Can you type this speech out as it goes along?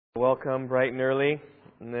Welcome bright and early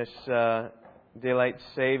in this daylight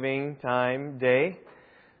saving time day.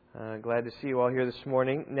 Glad to see you all here this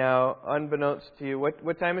morning. Now, unbeknownst to you,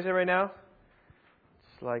 what time is it right now?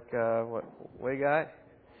 It's like what you got?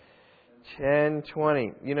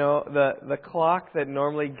 10:20. You know, the clock that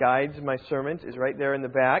normally guides my sermons is right there in the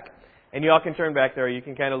back, and you all can turn back there. You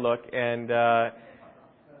can kind of look and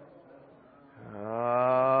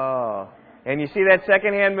and you see that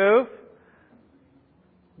second hand move?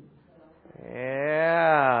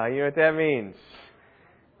 Yeah, you know what that means.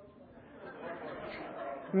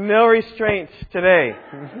 No restraints today.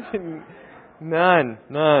 None.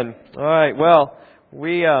 All right, well,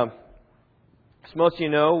 we, as most of you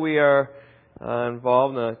know, we are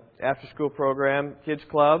involved in the after-school program, Kids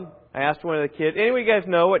Club. I asked one of the kids, any of you guys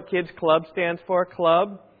know what Kids Club stands for?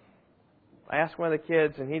 Club? I asked one of the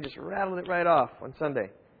kids, and he just rattled it right off on Sunday.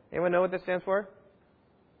 Anyone know what that stands for?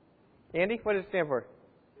 Andy, what does it stand for?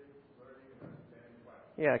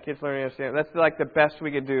 Yeah, kids learning to understand. That's like the best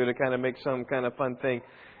we could do to kind of make some kind of fun thing.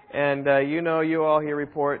 And you all hear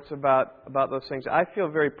reports about those things. I feel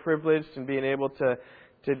very privileged in being able to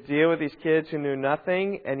deal with these kids who knew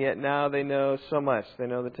nothing, and yet now they know so much. They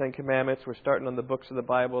know the Ten Commandments. We're starting on the books of the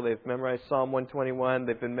Bible. They've memorized Psalm 121.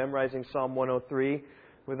 They've been memorizing Psalm 103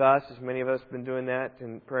 with us, as many of us have been doing that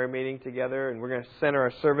in prayer meeting together, and we're going to center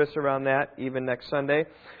our service around that even next Sunday.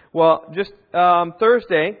 Well, just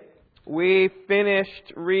Thursday, we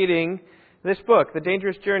finished reading this book, The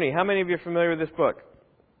Dangerous Journey. How many of you are familiar with this book?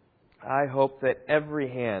 I hope that every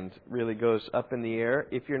hand really goes up in the air.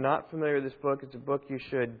 If you're not familiar with this book, it's a book you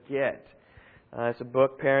should get. It's a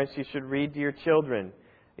book, parents, you should read to your children.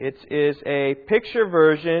 It is a picture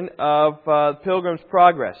version of Pilgrim's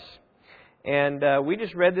Progress. And we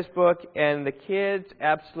just read this book, and the kids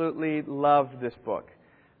absolutely loved this book.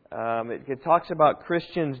 It talks about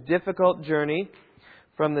Christians' difficult journey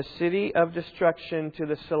from the city of destruction to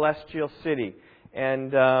the celestial city.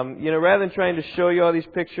 And, rather than trying to show you all these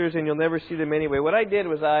pictures and you'll never see them anyway, what I did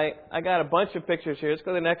was I got a bunch of pictures here. Let's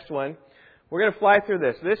go to the next one. We're going to fly through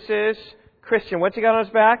this. This is Christian. What's he got on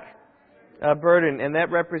his back? A burden. And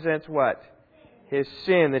that represents what? His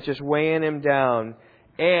sin that's just weighing him down.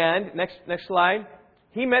 And, next slide.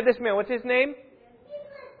 He met this man. What's his name?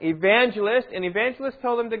 Evangelist. And Evangelist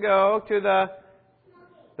told him to go to the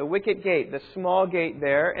wicket gate, the small gate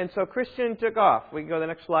there. And so Christian took off. We can go to the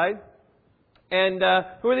next slide. And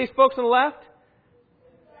who are these folks on the left?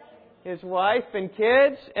 His wife and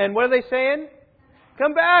kids. And what are they saying?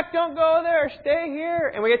 Come back, don't go there, stay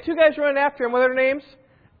here. And we got two guys running after him. What are their names?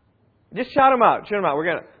 Just shout them out. We're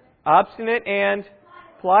going to obstinate and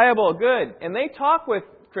pliable. Good. And they talk with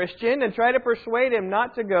Christian and try to persuade him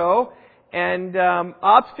not to go. And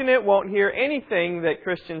obstinate won't hear anything that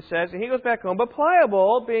Christian says, and he goes back home. But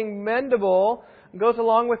pliable, being mendable, goes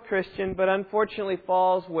along with Christian, but unfortunately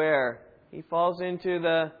falls where? He falls into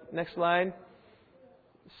the, next slide,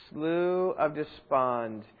 slough of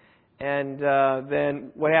despond. And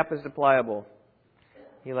then what happens to pliable?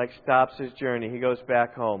 He stops his journey. He goes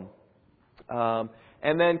back home.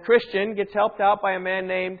 And then Christian gets helped out by a man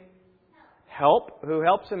named Help, who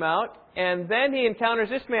helps him out. And then he encounters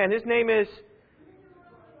this man. His name is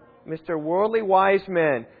Mr. Worldly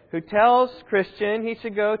Wiseman, who tells Christian he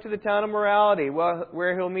should go to the town of Morality,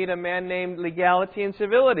 where he'll meet a man named Legality and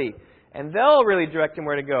Civility. And they'll really direct him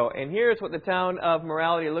where to go. And here's what the town of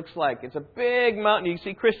Morality looks like. It's a big mountain. You can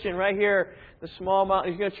see Christian right here, the small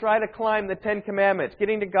mountain. He's going to try to climb the Ten Commandments,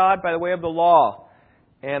 getting to God by the way of the law.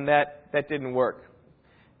 And that didn't work.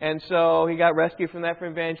 And so he got rescued from that from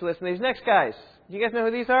Evangelist. And these next guys, do you guys know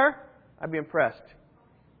who these are? I'd be impressed.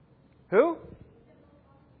 Who?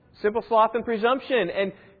 Simple sloth and presumption.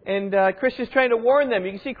 And Christian's trying to warn them.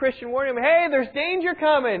 You can see Christian warning them, hey, there's danger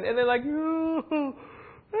coming. And they're like, oh,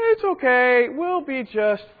 it's okay. We'll be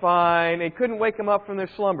just fine. They couldn't wake them up from their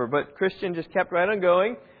slumber. But Christian just kept right on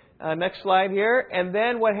going. Next slide here. And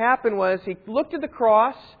then what happened was he looked at the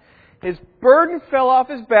cross. His burden fell off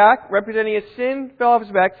his back, representing his sin fell off his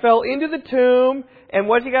back, fell into the tomb. And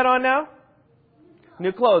what's he got on now?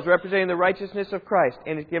 New clothes, representing the righteousness of Christ.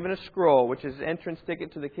 And he's given a scroll, which is entrance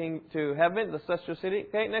ticket to the king, to heaven, the celestial city.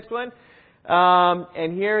 Okay, next one.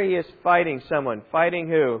 And here he is fighting someone. Fighting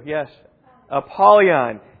who? Yes,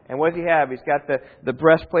 Apollyon. And what does he have? He's got the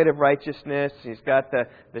breastplate of righteousness. He's got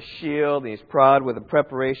the shield. And he's proud with the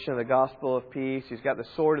preparation of the gospel of peace. He's got the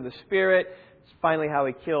sword of the Spirit. It's finally how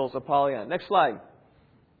he kills Apollyon. Next slide.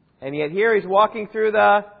 And yet here he's walking through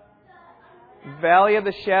the valley of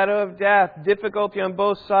the shadow of death. Difficulty on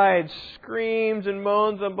both sides. Screams and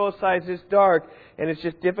moans on both sides. It's dark. And it's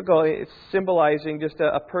just difficult. It's symbolizing just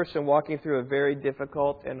a person walking through a very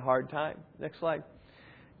difficult and hard time. Next slide.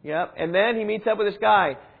 Yep. And then he meets up with this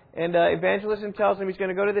guy. And evangelism tells him he's going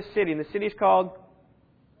to go to this city. And the city's called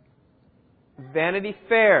Vanity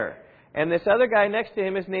Fair. And this other guy next to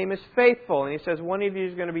him, his name is Faithful. And he says, one of you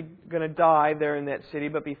is going to die there in that city,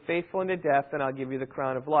 but be faithful unto death, and I'll give you the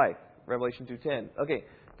crown of life. Revelation 2:10. Okay,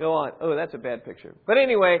 go on. Oh, that's a bad picture. But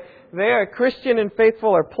anyway, they are Christian and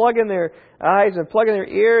Faithful are plugging their eyes and plugging their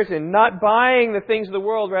ears and not buying the things of the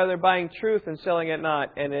world, rather buying truth and selling it not.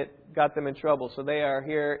 And it got them in trouble. So they are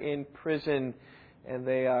here in prison, and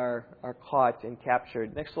they are caught and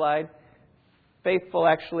captured. Next slide. Faithful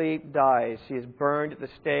actually dies. He is burned at the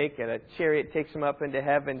stake, and a chariot takes him up into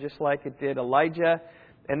heaven, just like it did Elijah.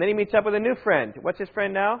 And then he meets up with a new friend. What's his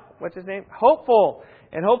friend now? What's his name? Hopeful.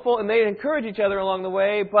 And they encourage each other along the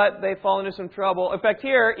way, but they fall into some trouble. In fact,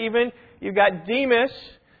 here, even, you've got Demas,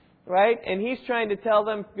 right? And he's trying to tell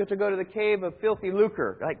them to go to the cave of filthy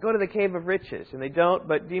lucre. Like, go to the cave of riches. And they don't,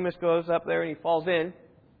 but Demas goes up there and he falls in.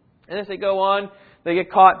 And as they go on, they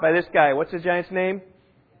get caught by this guy. What's the giant's name?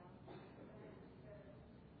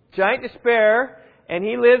 Giant Despair, and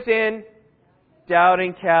he lives in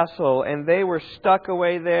Doubting Castle. And they were stuck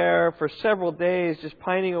away there for several days, just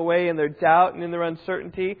pining away in their doubt and in their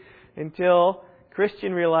uncertainty, until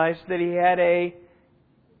Christian realized that he had a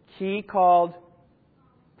key called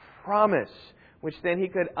Promise, which then he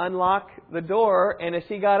could unlock the door. And as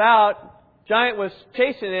he got out, Giant was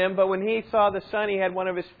chasing him, but when he saw the sun, he had one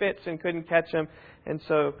of his fits and couldn't catch him. And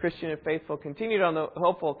so Christian and Hopeful continued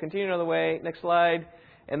on the way. Next slide.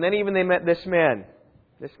 And then even they met this man.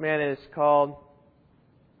 This man is called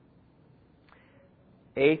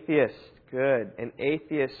Atheist. Good. And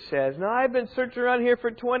Atheist says, no, I've been searching around here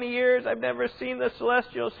for 20 years. I've never seen the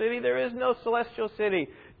celestial city. There is no celestial city.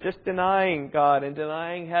 Just denying God and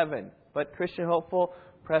denying heaven. But Christian Hopeful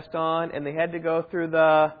pressed on, and they had to go through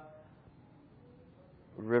the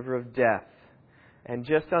river of death. And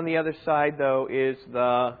just on the other side, though, is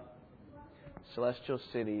the celestial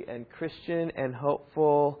city. And Christian and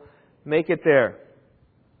Hopeful make it there.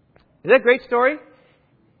 Is that a great story?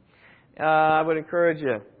 I would encourage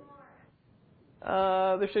you.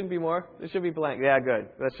 There shouldn't be more. There should be blank. Yeah, good.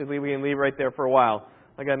 We can leave right there for a while.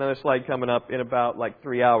 I got another slide coming up in about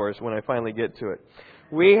 3 hours when I finally get to it.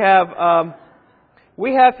 We have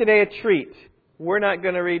today a treat. We're not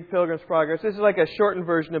going to read Pilgrim's Progress. This is like a shortened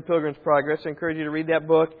version of Pilgrim's Progress. I encourage you to read that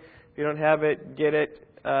book. If you don't have it, get it.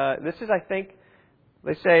 This is, I think,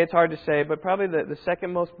 they say, it's hard to say, but probably the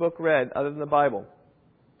second most book read, other than the Bible,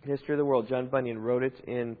 History of the World. John Bunyan wrote it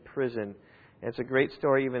in prison. And it's a great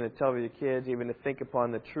story even to tell your kids, even to think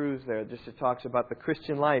upon the truths there. Just it talks about the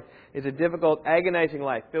Christian life. It's a difficult, agonizing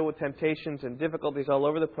life, filled with temptations and difficulties all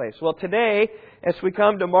over the place. Well, today, as we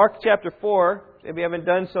come to Mark chapter 4, if you haven't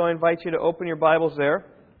done so, I invite you to open your Bibles there.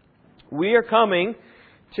 We are coming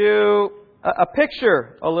to a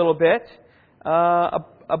picture a little bit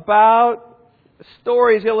about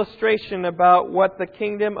stories, illustration about what the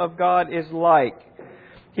kingdom of God is like.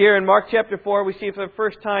 Here in Mark chapter 4, we see for the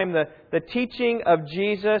first time the teaching of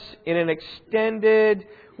Jesus in an extended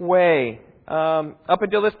way. Up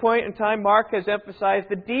until this point in time, Mark has emphasized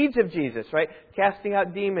the deeds of Jesus, right? Casting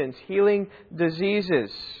out demons, healing diseases,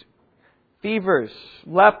 fevers,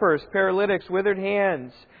 lepers, paralytics, withered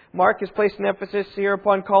hands. Mark has placed an emphasis here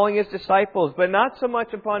upon calling His disciples, but not so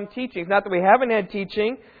much upon teaching. Not that we haven't had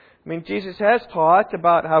teaching. I mean, Jesus has taught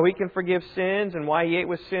about how He can forgive sins and why He ate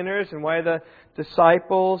with sinners and why the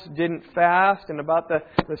disciples didn't fast, and about the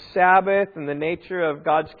Sabbath and the nature of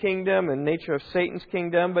God's kingdom and the nature of Satan's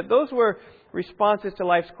kingdom. But those were responses to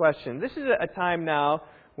life's questions. This is a time now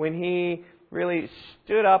when He really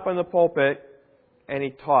stood up on the pulpit and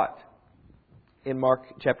He taught in Mark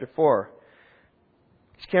chapter 4.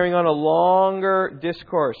 He's carrying on a longer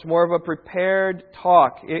discourse, more of a prepared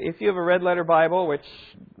talk. If you have a red letter Bible, which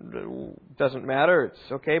doesn't matter,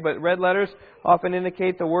 it's okay, but red letters often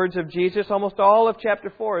indicate the words of Jesus. Almost all of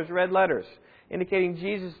chapter 4 is red letters, indicating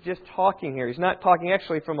Jesus just talking here. He's not talking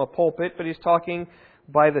actually from a pulpit, but He's talking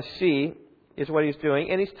by the sea, is what He's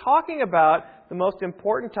doing. And He's talking about the most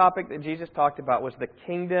important topic that Jesus talked about was the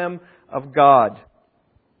kingdom of God.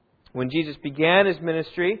 When Jesus began His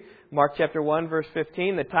ministry, Mark chapter 1, verse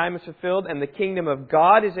 15, the time is fulfilled and the kingdom of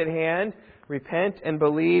God is at hand. Repent and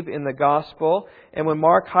believe in the gospel. And when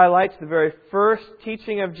Mark highlights the very first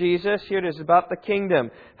teaching of Jesus, here it is about the kingdom,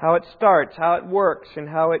 how it starts, how it works, and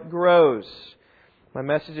how it grows. My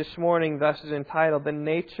message this morning thus is entitled, The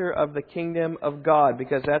Nature of the Kingdom of God,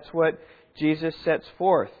 because that's what Jesus sets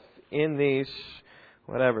forth in these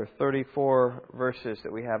 34 verses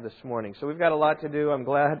that we have this morning. So we've got a lot to do. I'm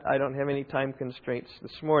glad I don't have any time constraints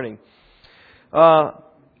this morning.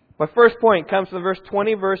 My first point comes from the verse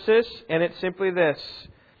 20 verses, and it's simply this.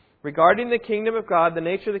 regarding the kingdom of God, the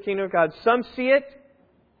nature of the kingdom of God, some see it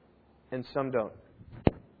and some don't.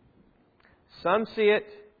 Some see it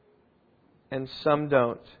and some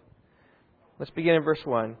don't. Let's begin in verse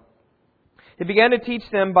 1. He began to teach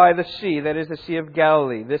them by the sea, that is the Sea of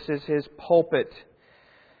Galilee. This is His pulpit.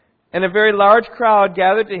 And a very large crowd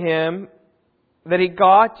gathered to Him, that He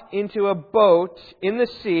got into a boat in the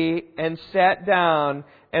sea and sat down,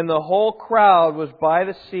 and the whole crowd was by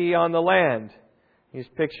the sea on the land. You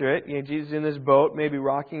just picture it. Jesus in this boat, maybe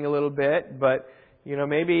rocking a little bit, but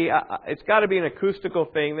maybe it's got to be an acoustical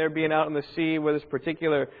thing. They're being out in the sea where this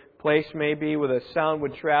particular place may be, where the sound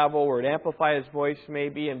would travel, where it amplify His voice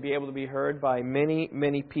maybe, and be able to be heard by many,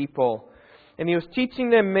 many people. And He was teaching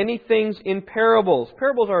them many things in parables.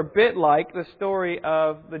 Parables are a bit like the story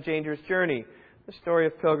of the dangerous journey, the story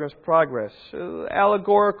of Pilgrim's Progress,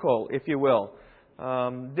 allegorical, if you will.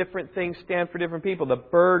 Different things stand for different people. The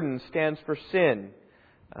burden stands for sin.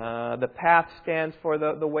 The path stands for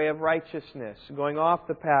the way of righteousness. Going off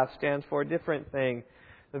the path stands for a different thing.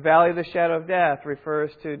 The valley of the shadow of death refers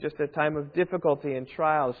to just a time of difficulty and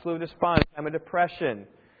trial. The slough of despond, a time of depression.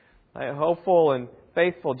 Hopeful and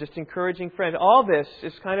faithful, just encouraging friend. All this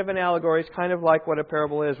is kind of an allegory. It's kind of like what a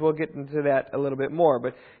parable is. We'll get into that a little bit more.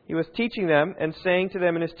 But He was teaching them and saying to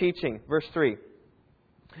them in His teaching, verse 3,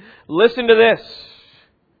 "Listen to this."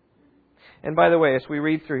 And by the way, as we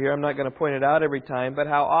read through here, I'm not going to point it out every time, but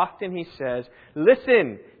how often He says,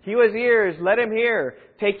 listen, he who has ears, let him hear.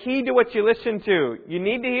 Take heed to what you listen to. You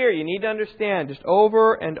need to hear, you need to understand, just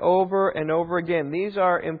over and over and over again. These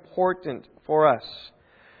are important for us.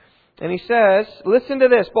 And He says, listen to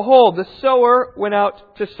this. Behold, the sower went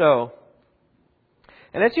out to sow.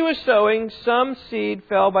 And as he was sowing, some seed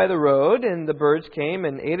fell by the road, and the birds came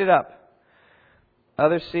and ate it up.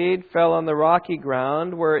 Other seed fell on the rocky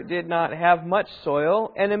ground where it did not have much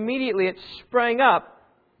soil, and immediately it sprang up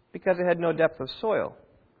because it had no depth of soil.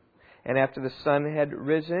 And after the sun had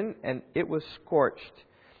risen, and it was scorched,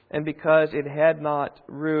 and because it had not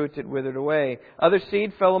root, it withered away. Other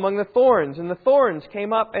seed fell among the thorns, and the thorns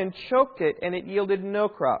came up and choked it, and it yielded no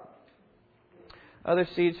crop. Other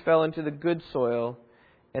seeds fell into the good soil,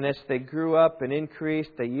 and as they grew up and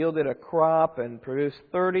increased, they yielded a crop and produced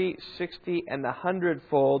 30, 60, and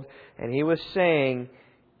 100-fold. And He was saying,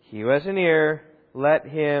 he who has an ear, let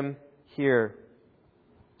him hear.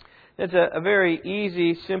 It's a very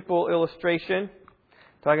easy, simple illustration.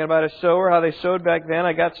 Talking about a sower, how they sowed back then.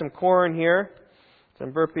 I got some corn here,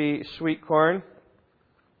 some Burpee sweet corn.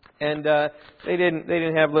 And they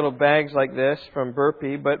didn't have little bags like this from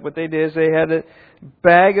Burpee, but what they did is they had a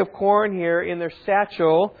bag of corn here in their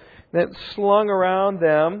satchel that slung around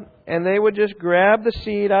them, and they would just grab the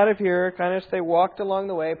seed out of here, kind of as they walked along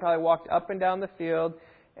the way, probably walked up and down the field,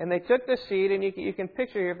 and they took the seed, and you can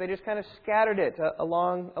picture here, if they just kind of scattered it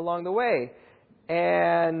along the way.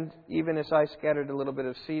 And even as I scattered a little bit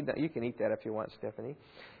of seed, you can eat that if you want, Stephanie.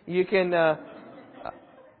 You can...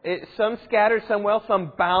 some scattered, some well,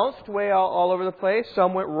 some bounced way all over the place.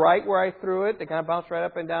 Some went right where I threw it. They kind of bounced right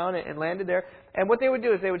up and down and landed there. And what they would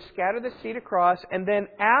do is they would scatter the seed across, and then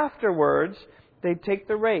afterwards they'd take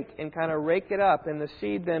the rake and kind of rake it up, and the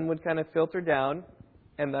seed then would kind of filter down,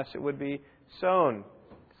 and thus it would be sown.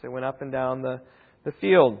 So it went up and down the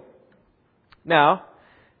field. Now,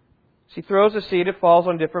 she throws the seed, it falls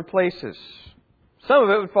on different places. Some of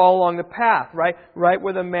it would fall along the path, right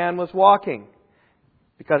where the man was walking.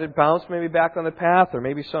 Because it bounced maybe back on the path, or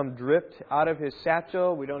maybe some dripped out of his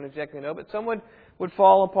satchel. We don't exactly know. But some would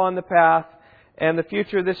fall upon the path, and the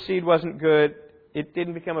future of this seed wasn't good. It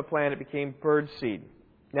didn't become a plant, it became bird seed.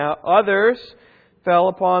 Now, others fell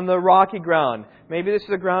upon the rocky ground. Maybe this is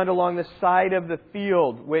the ground along the side of the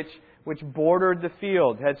field, which bordered the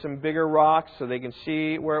field. Had some bigger rocks so they can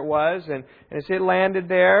see where it was. And as it landed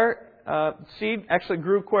there, seed actually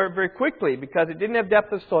grew very quickly because it didn't have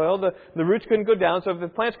depth of soil. The roots couldn't go down. So if the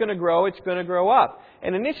plant's going to grow, it's going to grow up.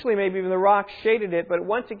 And initially, maybe even the rocks shaded it. But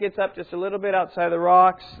once it gets up just a little bit outside the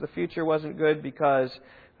rocks, the future wasn't good because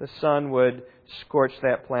the sun would scorch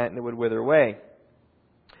that plant and it would wither away.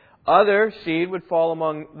 Other seed would fall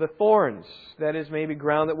among the thorns. That is maybe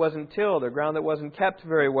ground that wasn't tilled or ground that wasn't kept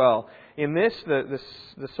very well. In this, the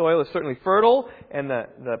soil is certainly fertile and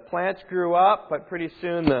the plants grew up, but pretty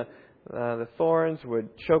soon the thorns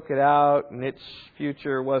would choke it out, and its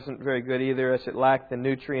future wasn't very good either, as it lacked the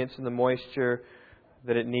nutrients and the moisture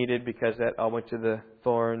that it needed, because that all went to the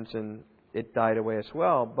thorns and it died away as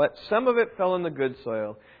well. But some of it fell in the good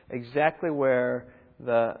soil, exactly where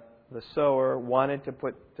the sower wanted to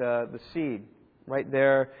put the seed, right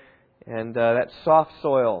there. And that soft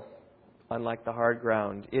soil, unlike the hard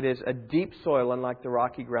ground. It is a deep soil, unlike the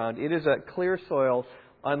rocky ground. It is a clear soil,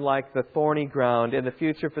 unlike the thorny ground. And the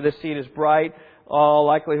future for this seed is bright. All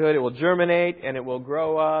likelihood it will germinate and it will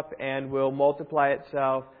grow up and will multiply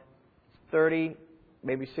itself 30,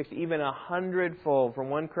 maybe 60, even 100-fold. From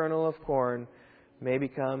one kernel of corn may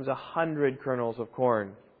becomes 100 kernels of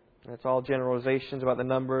corn. That's all generalizations about the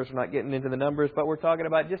numbers. We're not getting into the numbers, but we're talking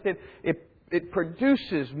about just it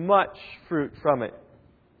produces much fruit from it.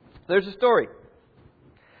 There's a story.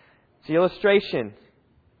 It's the illustration.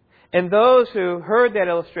 And those who heard that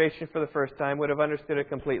illustration for the first time would have understood it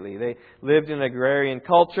completely. They lived in an agrarian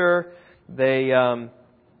culture. They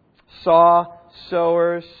saw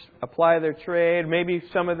sowers apply their trade. Maybe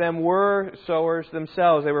some of them were sowers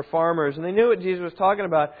themselves. They were farmers. And they knew what Jesus was talking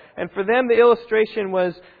about. And for them, the illustration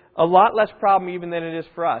was a lot less problem even than it is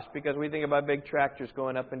for us. Because we think about big tractors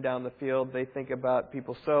going up and down the field. They think about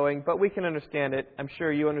people sowing. But we can understand it. I'm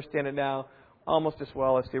sure you understand it now almost as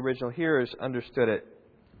well as the original hearers understood it.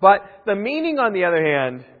 But the meaning, on the other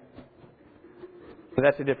hand,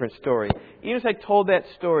 that's a different story. Even as I told that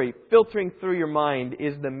story, filtering through your mind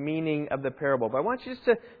is the meaning of the parable. But I want you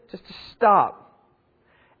just to stop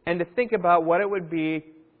and to think about what it would be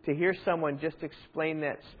to hear someone just explain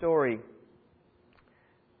that story.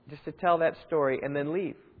 Just to tell that story and then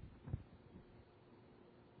leave.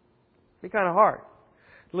 It'd be kind of hard.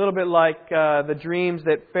 A little bit like the dreams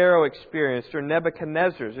that Pharaoh experienced or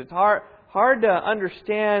Nebuchadnezzar's. It's hard to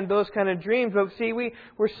understand those kind of dreams. But see,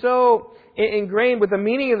 we're so ingrained with the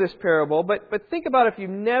meaning of this parable. But think about if you've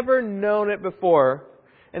never known it before.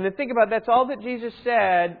 And then think about that's all that Jesus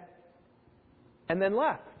said and then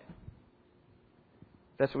left.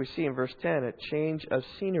 That's what we see in verse 10, a change of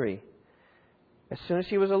scenery. As soon as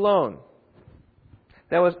He was alone,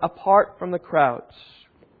 that was apart from the crowds.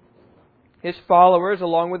 His followers,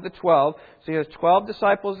 along with the 12. So He has 12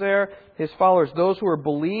 disciples there. His followers, those who are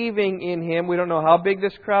believing in Him. We don't know how big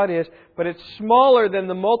this crowd is, but it's smaller than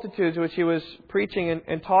the multitudes which He was preaching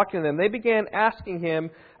and talking to them. They began asking Him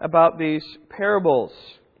about these parables.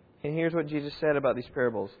 And here's what Jesus said about these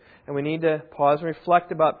parables. And we need to pause and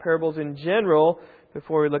reflect about parables in general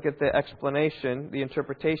before we look at the explanation, the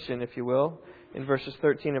interpretation, if you will, in verses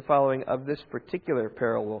 13 and following of this particular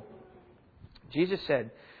parable. Jesus said,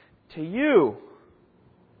 "To you,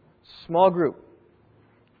 small group,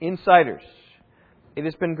 insiders, it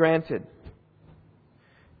has been granted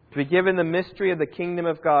to be given the mystery of the kingdom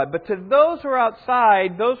of God. But to those who are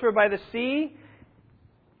outside, those who are by the sea,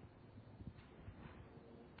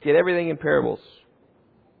 get everything in parables,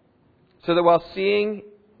 so that while seeing,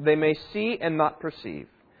 they may see and not perceive,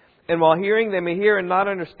 and while hearing, they may hear and not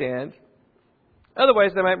understand.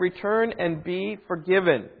 Otherwise, they might return and be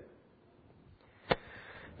forgiven."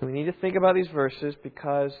 We need to think about these verses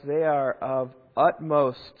because they are of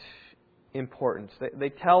utmost importance. They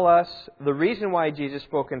tell us the reason why Jesus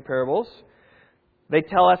spoke in parables. They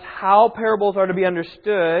tell us how parables are to be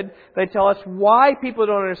understood. They tell us why people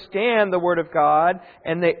don't understand the Word of God.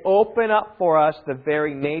 And they open up for us the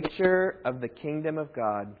very nature of the kingdom of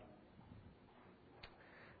God.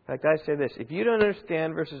 In fact, I say this. If you don't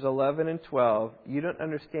understand verses 11 and 12, you don't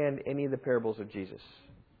understand any of the parables of Jesus.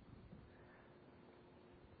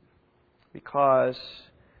 Because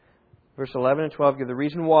verse 11 and 12 give the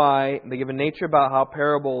reason why. They give a nature about how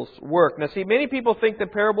parables work. Now, see, many people think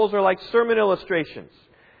that parables are like sermon illustrations.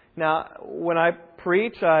 Now, when I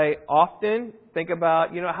preach, I often think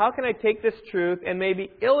about, how can I take this truth and maybe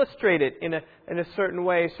illustrate it in a certain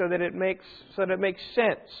way so that it makes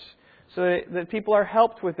sense, so that people are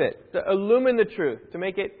helped with it, to illumine the truth, to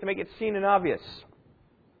make it seen and obvious.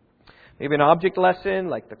 Maybe an object lesson,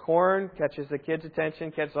 like the corn, catches the kids'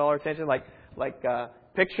 attention, catches all our attention, like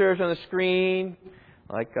pictures on the screen,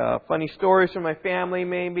 like funny stories from my family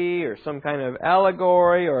maybe, or some kind of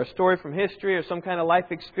allegory, or a story from history, or some kind of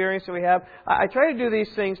life experience that we have. I try to do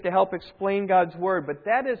these things to help explain God's Word, but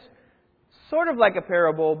that is sort of like a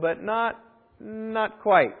parable, but not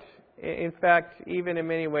quite. In fact, even in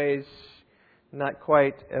many ways, not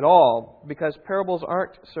quite at all, because parables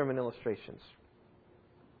aren't sermon illustrations.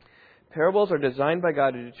 Parables are designed by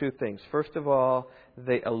God to do two things. First of all,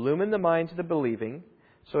 they illumine the minds of the believing.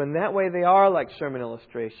 So in that way, they are like sermon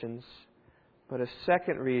illustrations. But a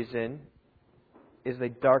second reason is they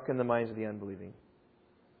darken the minds of the unbelieving.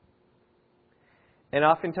 And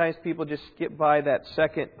oftentimes people just skip by that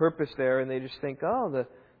second purpose there and they just think,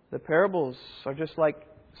 the parables are just like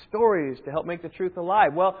stories to help make the truth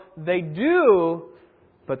alive. Well, they do,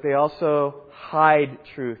 but they also hide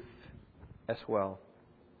truth as well.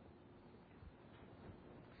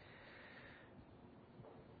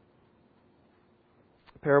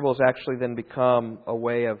 Parables actually then become a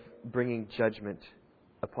way of bringing judgment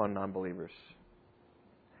upon non-believers.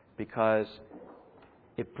 Because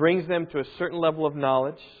It brings them to a certain level of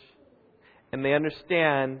knowledge, and they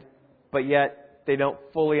understand, but yet they don't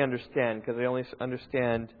fully understand because they only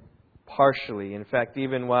understand partially. In fact,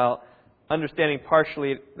 even while understanding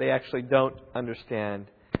partially, they actually don't understand.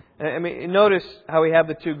 I mean, notice how we have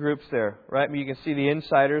the two groups there, right? I mean, you can see the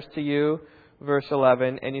insiders to you, verse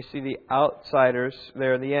 11, and you see the outsiders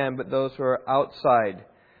there in the end, but those who are outside.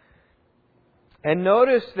 And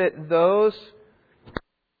notice that those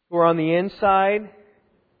who are on the inside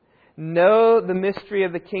know the mystery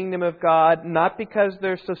of the kingdom of God, not because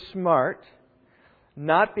they're so smart,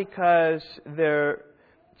 not because they're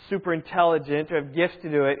super intelligent or have gifts to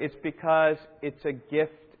do it. It's because it's a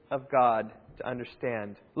gift of God to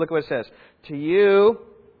understand. Look what it says. To you,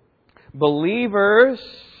 believers,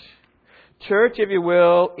 church, if you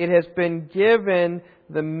will, it has been given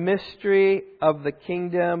the mystery of the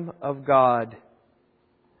kingdom of God.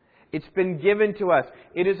 It's been given to us.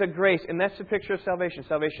 It is a grace. And that's the picture of salvation.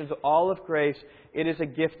 Salvation is all of grace. It is a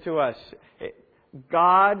gift to us.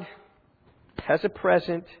 God has a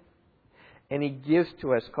present, and He gives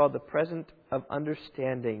to us, called the present of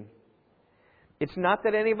understanding. It's not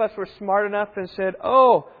that any of us were smart enough and said,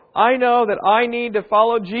 oh, I know that I need to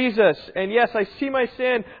follow Jesus. And yes, I see my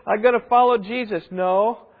sin. I've got to follow Jesus.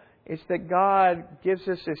 No, it's that God gives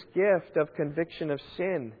us this gift of conviction of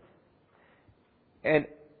sin.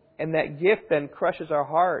 And that gift then crushes our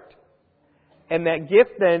heart. And that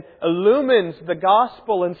gift then illumines the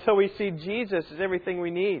gospel. And so we see Jesus as everything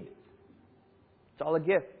we need. It's all a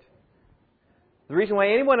gift. The reason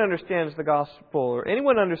why anyone understands the gospel or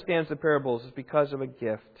anyone understands the parables is because of a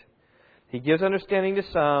gift. He gives understanding to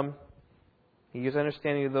some. He gives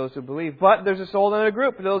understanding to those who believe. But there's this whole other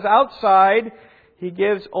group. Those outside, He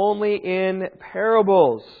gives only in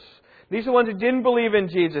parables. These are the ones who didn't believe in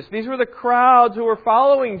Jesus. These were the crowds who were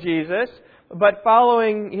following Jesus, but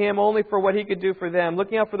following Him only for what He could do for them,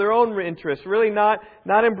 looking out for their own interests, really not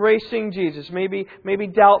embracing Jesus, maybe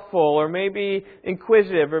doubtful, or maybe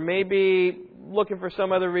inquisitive, or maybe looking for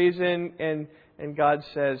some other reason, and God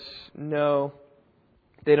says, no,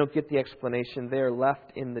 they don't get the explanation. They are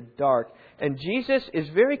left in the dark. And Jesus is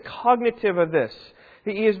very cognitive of this.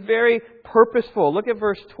 He is very purposeful. Look at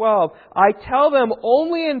verse 12. I tell them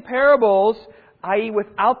only in parables, i.e.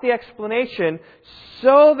 without the explanation,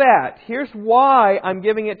 so that, here's why I'm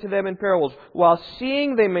giving it to them in parables. While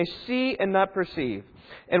seeing they may see and not perceive.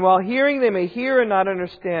 And while hearing they may hear and not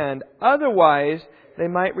understand. Otherwise they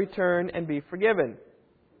might return and be forgiven.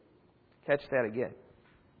 Catch that again.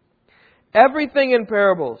 Everything in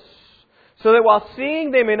parables. So that while seeing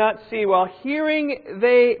they may not see, while hearing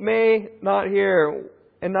they may not hear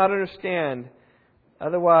and not understand.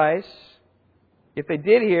 Otherwise, if they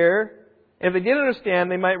did hear, if they did understand,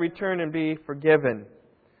 they might return and be forgiven.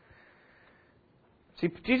 See,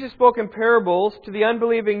 Jesus spoke in parables to the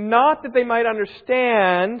unbelieving, not that they might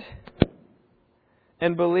understand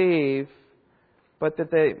and believe, but that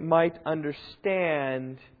they might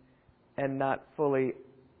understand and not fully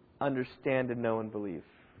understand and know and believe.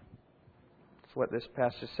 That's what this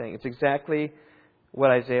passage is saying. It's exactly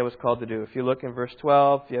what Isaiah was called to do. If you look in verse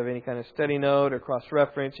 12, if you have any kind of study note or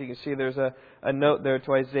cross-reference, you can see there's a note there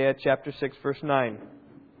to Isaiah chapter 6, verse 9.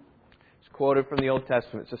 It's quoted from the Old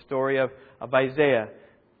Testament. It's a story of Isaiah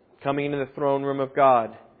coming into the throne room of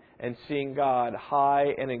God and seeing God high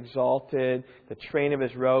and exalted, the train of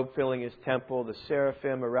His robe filling His temple, the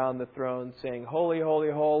seraphim around the throne saying, Holy,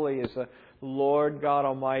 holy, holy is the Lord God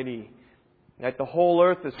Almighty. That the whole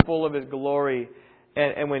earth is full of His glory.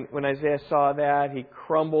 And when Isaiah saw that, he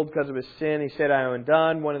crumbled because of his sin. He said, I am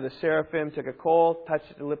undone. One of the seraphim took a coal,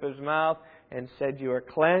 touched the lip of his mouth, and said, you are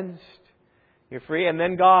cleansed. You're free. And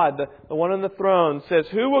then God, the one on the throne, says,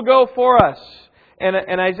 who will go for us?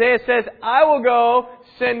 And Isaiah says, I will go,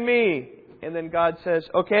 send me. And then God says,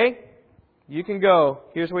 okay, you can go.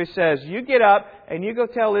 Here's what He says. You get up and you go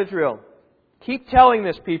tell Israel. Keep telling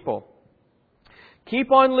this people.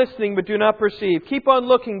 Keep on listening, but do not perceive. Keep on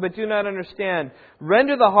looking, but do not understand.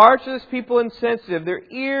 Render the hearts of this people insensitive, their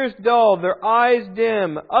ears dull, their eyes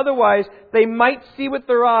dim. Otherwise, they might see with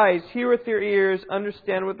their eyes, hear with their ears,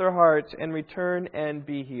 understand with their hearts, and return and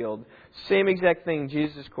be healed. Same exact thing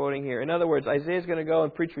Jesus is quoting here. In other words, Isaiah is going to go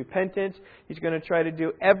and preach repentance. He's going to try to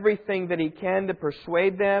do everything that he can to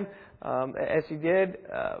persuade them, as he did.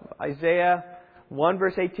 Isaiah 1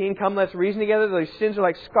 verse 18, come let's reason together. Though their sins are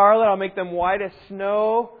like scarlet, I'll make them white as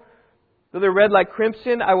snow. Though they're red like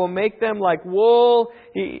crimson, I will make them like wool.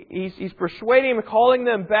 He's persuading them, calling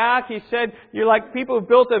them back. He said, you're like people who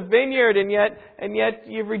built a vineyard and yet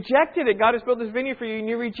you've rejected it. God has built this vineyard for you and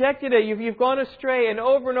you rejected it. You've gone astray. And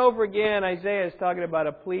over again, Isaiah is talking about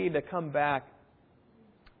a plea to come back.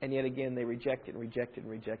 And yet again, they reject it and reject it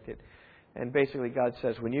and reject it. And basically God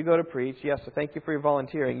says, when you go to preach, yes, so thank you for your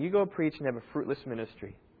volunteering, you go preach and have a fruitless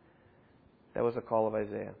ministry. That was the call of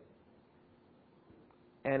Isaiah.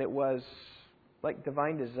 And it was like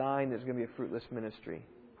divine design there's going to be a fruitless ministry.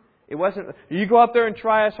 It wasn't, you go out there and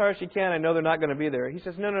try as hard as you can, I know they're not going to be there. He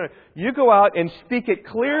says, no. You go out and speak it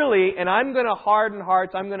clearly, and I'm going to harden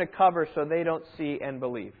hearts, I'm going to cover so they don't see and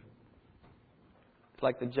believe. It's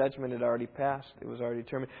like the judgment had already passed. It was already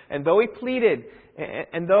determined. And though he pleaded,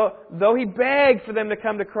 and though he begged for them to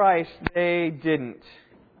come to Christ, they didn't.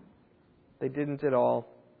 They didn't at all.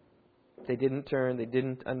 They didn't turn. They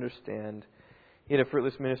didn't understand. He had a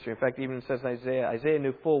fruitless ministry. In fact, even it says in Isaiah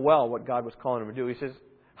knew full well what God was calling him to do. He says,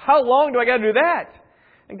 how long do I got to do that?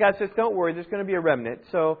 And God says, don't worry, there's going to be a remnant.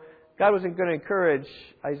 So God wasn't going to encourage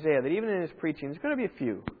Isaiah that even in his preaching, there's going to be a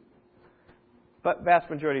few. But vast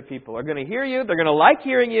majority of people are going to hear you. They're going to like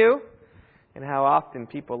hearing you. And how often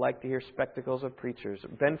people like to hear spectacles of preachers.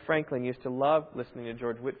 Ben Franklin used to love listening to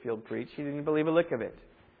George Whitefield preach. He didn't believe a lick of it.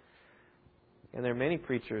 And there are many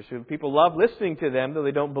preachers who people love listening to them, though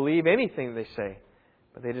they don't believe anything they say.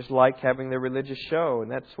 But they just like having their religious show.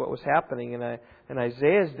 And that's what was happening in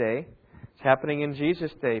Isaiah's day. It's happening in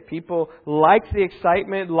Jesus' day. People liked the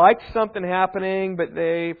excitement, liked something happening, but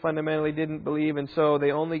they fundamentally didn't believe. And so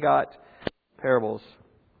they only got parables.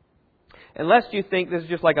 Unless you think this is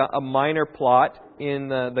just like a minor plot in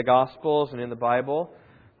the Gospels and in the Bible.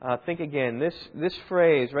 Think again, this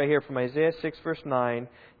phrase right here from Isaiah 6 verse 9,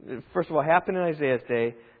 first of all, happened in Isaiah's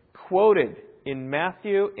day, quoted in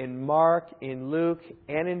Matthew, in Mark, in Luke,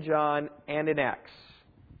 and in John, and in Acts.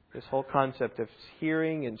 This whole concept of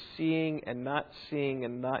hearing and seeing and not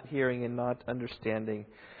hearing and not understanding.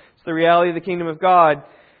 It's the reality of the kingdom of God.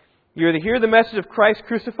 You either hear the message of Christ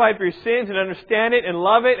crucified for your sins and understand it and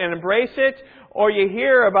love it and embrace it, or you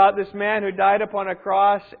hear about this man who died upon a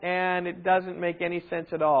cross and it doesn't make any sense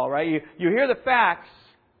at all, right? You hear the facts,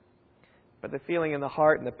 but the feeling in the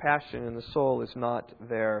heart and the passion in the soul is not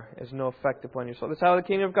there. It has no effect upon your soul. That's how the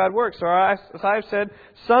kingdom of God works. So as I've said,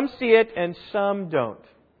 some see it and some don't.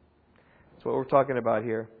 That's what we're talking about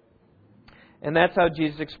here. And that's how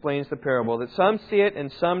Jesus explains the parable, that some see it and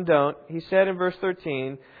some don't. He said in verse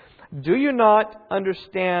 13, do you not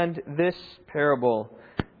understand this parable?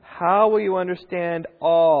 How will you understand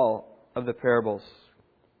all of the parables?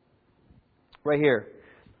 Right here,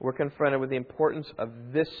 we're confronted with the importance of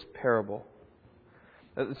this parable.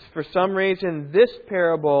 For some reason, this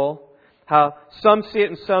parable, how some see it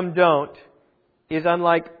and some don't, is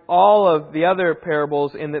unlike all of the other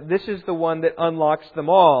parables in that this is the one that unlocks them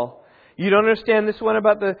all. You don't understand this one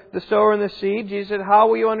about the sower and the seed? Jesus said, how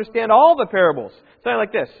will you understand all the parables? Something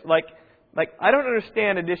like this. Like I don't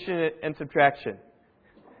understand addition and subtraction.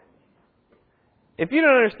 If you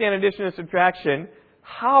don't understand addition and subtraction,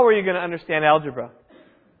 how are you going to understand algebra?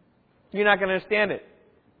 You're not going to understand it.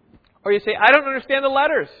 Or you say, I don't understand the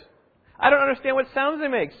letters. I don't understand what sounds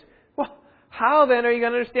it makes. Well, how then are you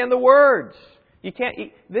going to understand the words? You can't.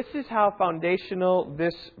 This is how foundational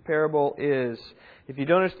this parable is. If you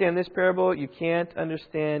don't understand this parable, you can't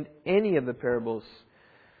understand any of the parables.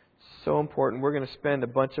 So important. We're going to spend a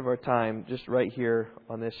bunch of our time just right here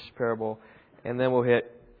on this parable, and then we'll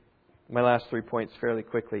hit my last 3 points fairly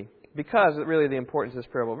quickly. Because of really the importance of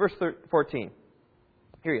this parable. Verse 14.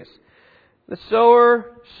 Here he is. The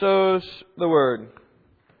sower sows the word.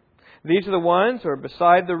 These are the ones who are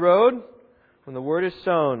beside the road when the word is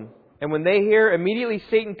sown. And when they hear, immediately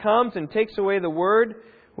Satan comes and takes away the word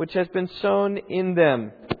which has been sown in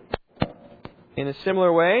them. In a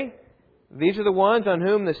similar way, these are the ones on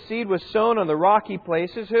whom the seed was sown on the rocky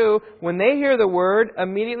places, who, when they hear the word,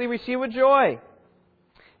 immediately receive with joy.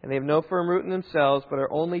 And they have no firm root in themselves, but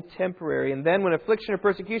are only temporary. And then when affliction or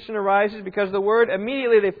persecution arises because of the word,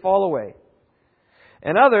 immediately they fall away.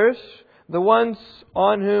 And others, the ones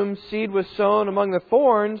on whom seed was sown among the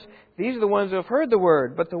thorns, these are the ones who have heard the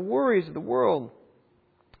word, but the worries of the world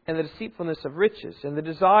and the deceitfulness of riches and the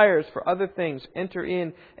desires for other things enter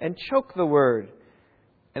in and choke the word,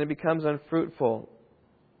 and it becomes unfruitful.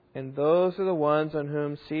 And those are the ones on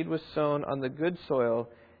whom seed was sown on the good soil,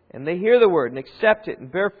 and they hear the word and accept it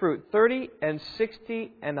and bear fruit 30 and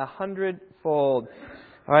 60 and 100-fold.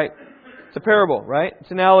 All right, it's a parable, right? It's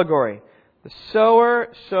an allegory. The sower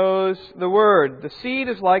sows the word. The seed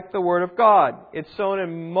is like the word of God. It's sown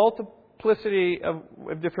in multiplicity of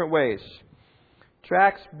different ways.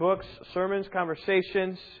 Tracts, books, sermons,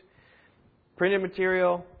 conversations, printed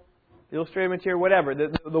material, illustrated material, whatever.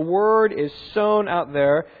 The word is sown out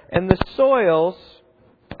there, and the soils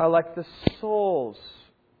are like the souls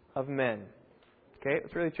of men. Okay,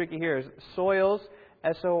 what's really tricky here is soils,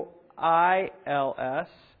 S-O-I-L-S,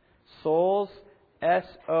 Souls,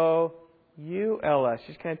 Souls.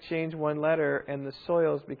 Just kind of changed one letter, and the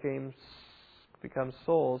soils become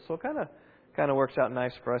souls. So it kind of works out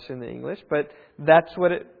nice for us in the English, but that's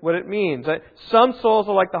what it means. Some souls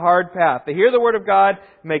are like the hard path. They hear the Word of God,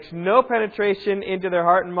 makes no penetration into their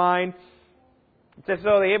heart and mind. It's as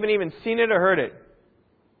though they haven't even seen it or heard it.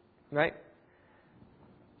 Right?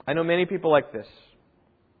 I know many people like this.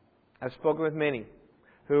 I've spoken with many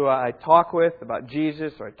who I talk with about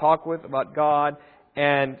Jesus or I talk with about God,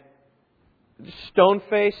 and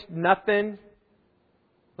stone-faced, nothing.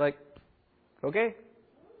 Like, okay.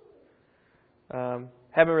 Haven't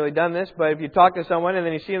really done this, but if you talk to someone and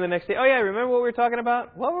then you see them the next day, oh yeah, remember what we were talking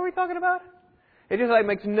about? What were we talking about? It just like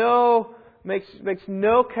makes no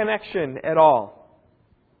connection at all.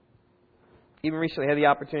 Even recently, I had the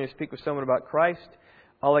opportunity to speak with someone about Christ.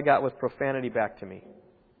 All I got was profanity back to me.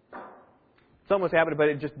 Something was happening, but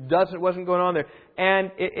it just wasn't going on there.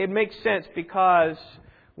 And it makes sense because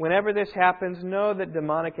whenever this happens, know that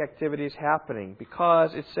demonic activity is happening.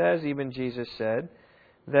 Because it says, even Jesus said,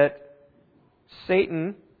 that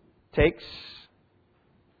Satan takes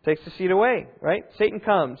the seed away, right? Satan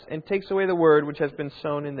comes and takes away the word which has been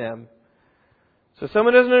sown in them. So if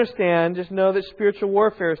someone doesn't understand, just know that spiritual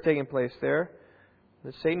warfare is taking place there.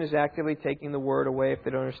 That Satan is actively taking the word away if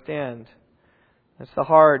they don't understand. That's the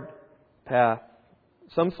hard path.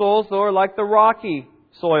 Some souls, though, are like the rocky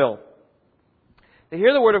soil. They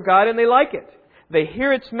hear the Word of God and they like it. They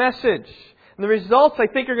hear its message. And the results, I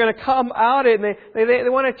think, are going to come out of it. And they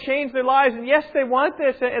want to change their lives. And yes, they want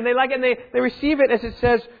this. And they like it. And they receive it, as it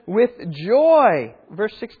says, with joy.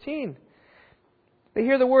 Verse 16. They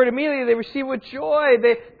hear the Word immediately. They receive it with joy.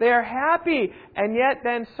 They are happy. And yet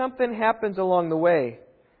then something happens along the way.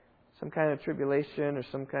 Some kind of tribulation or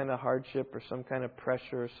some kind of hardship or some kind of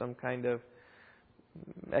pressure or some kind of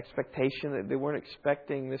expectation that they weren't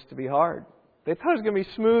expecting this to be hard. They thought it was going to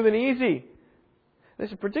be smooth and easy. This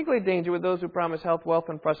is particularly dangerous with those who promise health, wealth,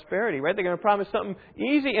 and prosperity, right? They're going to promise something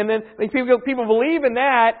easy, and then people believe in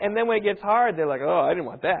that, and then when it gets hard, they're like, oh, I didn't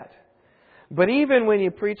want that. But even when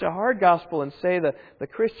you preach a hard gospel and say the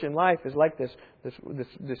Christian life is like this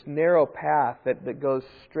narrow path that goes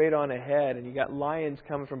straight on ahead, and you got lions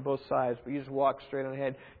coming from both sides, but you just walk straight on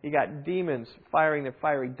ahead. You got demons firing their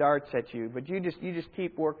fiery darts at you, but you just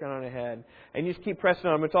keep working on ahead, and you just keep pressing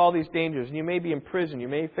on with all these dangers. And you may be in prison, you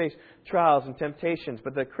may face trials and temptations,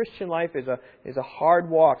 but the Christian life is a hard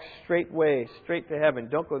walk, straight way, straight to heaven.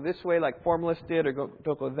 Don't go this way like formalists did, or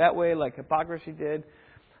don't go that way like hypocrisy did.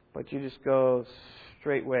 But you just go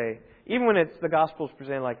straight way. Even when the gospel is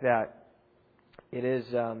presented like that, it is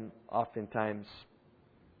oftentimes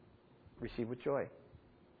received with joy.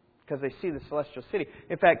 Because they see the celestial city.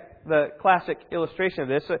 In fact, the classic illustration of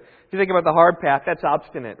this, if you think about the hard path, that's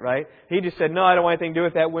obstinate, right? He just said, no, I don't want anything to do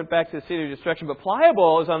with that, went back to the city of destruction. But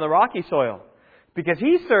pliable is on the rocky soil. Because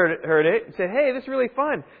he heard it and said, hey, this is really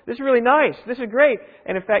fun. This is really nice. This is great.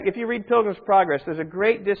 And in fact, if you read Pilgrim's Progress, there's a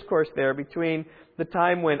great discourse there between the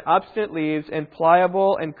time when obstinate leaves and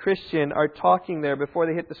Pliable and Christian are talking there before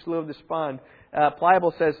they hit the Slough of Despond.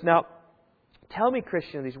 Pliable says, now, tell me,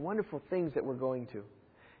 Christian, these wonderful things that we're going to.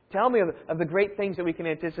 Tell me of the great things that we can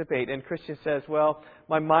anticipate. And Christian says, well,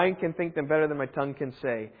 my mind can think them better than my tongue can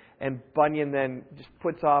say. And Bunyan then just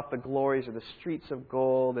puts off the glories of the streets of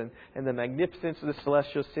gold and the magnificence of the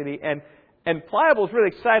celestial city. And Pliable's really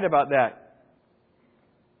excited about that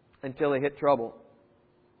until they hit trouble.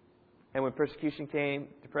 And when persecution came,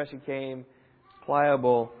 depression came,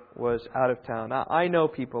 Pliable was out of town. Now, I know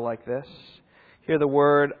people like this. Hear the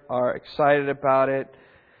Word, are excited about it.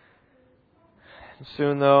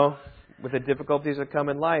 Soon, though, with the difficulties that come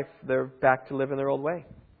in life, they're back to living their old way.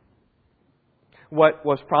 What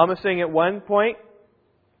was promising at one point,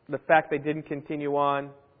 the fact they didn't continue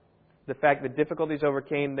on, the fact that difficulties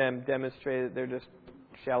overcame them, demonstrated they're just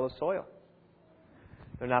shallow soil.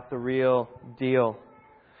 They're not the real deal.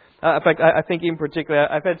 In fact, I think even particularly,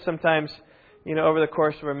 I've had sometimes, over the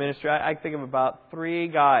course of our ministry, I think of about 3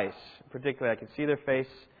 guys, particularly, I can see their face.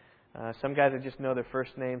 Some guys I just know their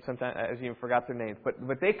first name. Sometimes I even forgot their names. But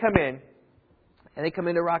they come in, and they come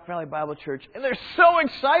into Rock Valley Bible Church, and they're so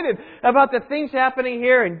excited about the things happening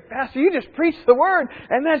here. And Pastor, you just preached the Word,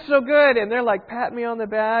 and that's so good. And they're like patting me on the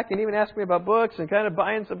back, and even asking me about books, and kind of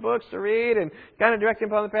buying some books to read, and kind of directing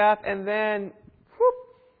me on the path. And then, whoop,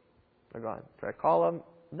 they're gone. Try to call them,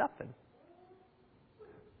 nothing.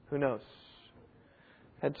 Who knows?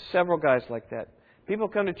 Had several guys like that. People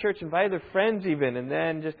come to church, invite their friends even, and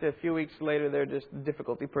then just a few weeks later, they're just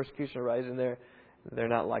difficulty, persecution arises, and they're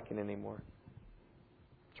not liking it anymore.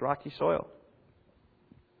 It's rocky soil.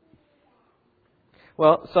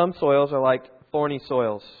 Well, some soils are like thorny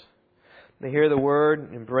soils. They hear the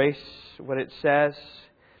Word, embrace what it says,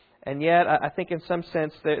 and yet I think in some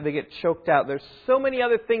sense they get choked out. There's so many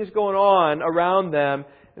other things going on around them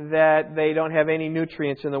that they don't have any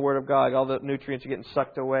nutrients in the Word of God. All the nutrients are getting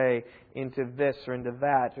sucked away into this or into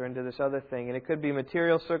that or into this other thing. And it could be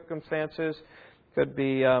material circumstances, could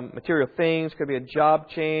be material things, could be a job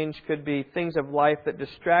change, could be things of life that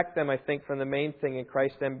distract them, I think, from the main thing, and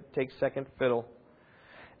Christ then takes second fiddle.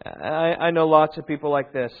 I know lots of people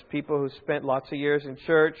like this. People who spent lots of years in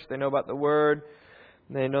church. They know about the Word.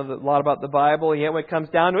 They know a lot about the Bible. And yet when it comes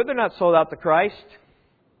down to it, they're not sold out to Christ.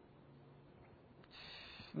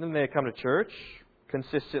 And then they come to church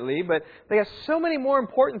consistently. But they have so many more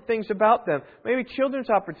important things about them. Maybe children's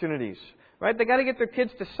opportunities. Right? They got to get their kids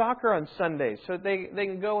to soccer on Sundays so they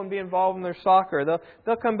can go and be involved in their soccer.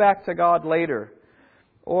 They'll come back to God later.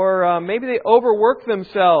 Or maybe they overwork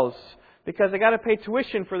themselves because they got to pay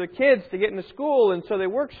tuition for their kids to get into school, and so they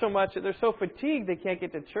work so much that they're so fatigued they can't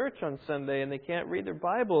get to church on Sunday, and they can't read their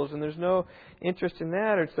Bibles, and there's no interest in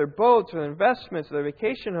that. Or it's their boats, or their investments, or their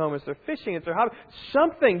vacation home, it's their fishing, it's their hobby.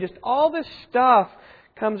 Something, just all this stuff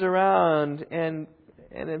comes around, and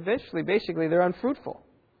eventually, basically, they're unfruitful.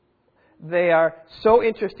 They are so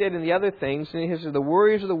interested in the other things. And these are the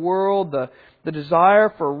worries of the world, the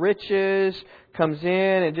desire for riches comes in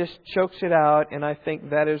and just chokes it out. And I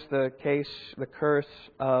think that is the case, the curse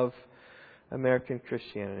of American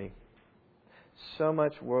Christianity. So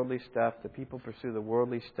much worldly stuff. The people pursue the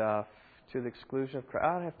worldly stuff to the exclusion of Christ.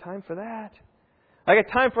 I don't have time for that. I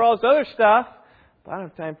got time for all this other stuff, but I don't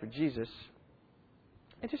have time for Jesus.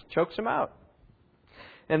 It just chokes them out.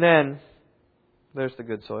 And then there's the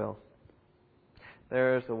good soil.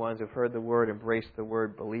 There's the ones who've heard the Word, embraced the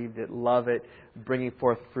Word, believed it, love it, bringing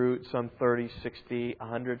forth fruit, some 30, 60,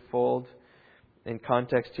 100-fold. In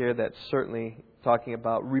context here, that's certainly talking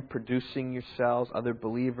about reproducing yourselves, other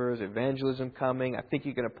believers, evangelism coming. I think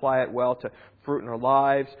you can apply it well to fruit in our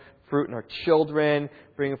lives, fruit in our children,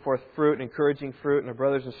 bringing forth fruit, encouraging fruit in our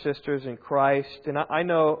brothers and sisters in Christ. And I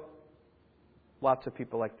know lots of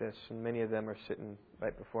people like this, and many of them are sitting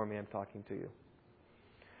right before me. I'm talking to you.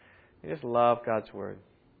 They just love God's Word.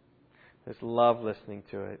 They just love listening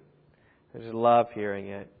to it. They just love hearing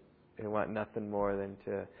it. They want nothing more than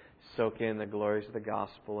to soak in the glories of the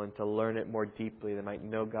gospel and to learn it more deeply. They might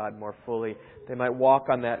know God more fully. They might walk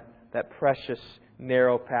on that precious,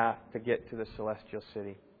 narrow path to get to the celestial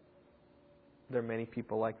city. There are many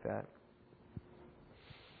people like that.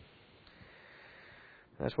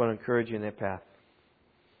 I just want to encourage you in that path.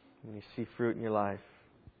 When you see fruit in your life,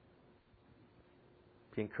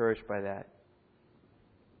 be encouraged by that.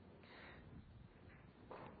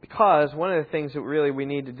 Because one of the things that really we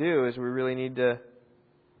need to do is we really need to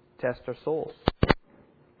test our souls.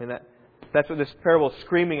 And that's what this parable is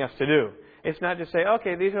screaming us to do. It's not just say,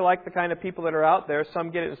 okay, these are like the kind of people that are out there.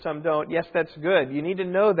 Some get it and some don't. Yes, that's good. You need to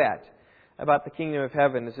know that about the kingdom of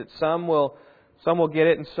heaven. Is that some will get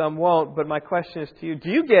it and some won't. But my question is to you, do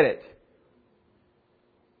you get it?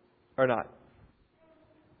 Or not?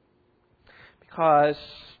 Because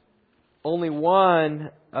only one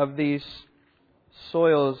of these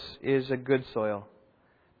soils is a good soil.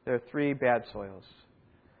 There are 3 bad soils.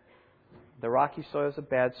 The rocky soil is a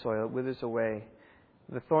bad soil. It withers away.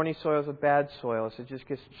 The thorny soil is a bad soil. So it just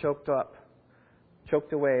gets choked up,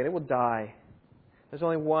 choked away, and it will die. There's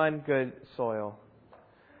only one good soil.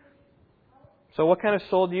 So what kind of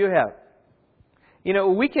soil do you have? You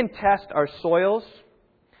know, we can test our soils.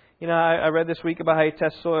 You know, I read this week about how you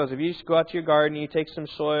test soils. If you just go out to your garden, you take some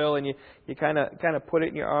soil and you kind of put it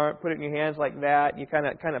in your arm, put it in your hands like that. You kind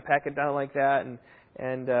of pack it down like that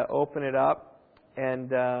and open it up.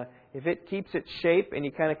 And if it keeps its shape and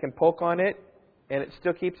you kind of can poke on it and it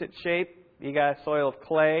still keeps its shape, you got a soil of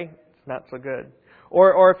clay. It's not so good.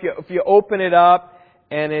 Or if you open it up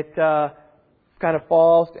and it kind of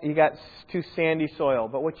falls, you got too sandy soil.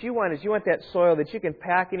 But what you want is you want that soil that you can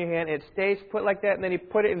pack in your hand and it stays put like that, and then you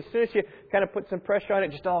put it, and as soon as you kind of put some pressure on it,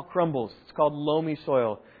 it just all crumbles. It's called loamy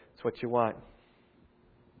soil. That's what you want.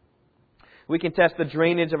 We can test the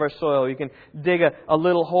drainage of our soil. You can dig a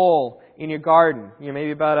little hole in your garden,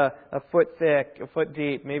 maybe about a foot thick, a foot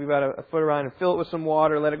deep, maybe about a foot around, and fill it with some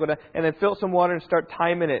water, let it go down, and then fill it with some water and start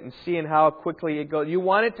timing it and seeing how quickly it goes. You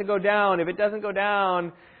want it to go down. If it doesn't go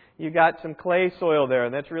down, you got some clay soil there,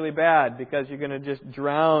 and that's really bad because you're going to just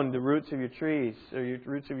drown the roots of your trees or your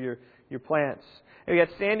roots of your plants. If you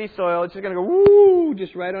got sandy soil, it's just going to go woo,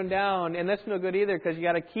 just right on down, and that's no good either because you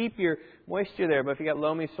got to keep your moisture there. But if you got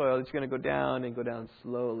loamy soil, it's going to go down and go down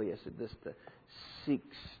slowly as it just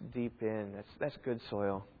seeks deep in. That's good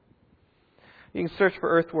soil. You can search for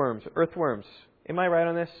earthworms. Earthworms. Am I right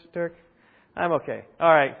on this, Dirk? I'm okay.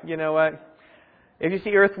 All right. You know what? If you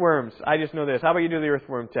see earthworms, I just know this. How about you do the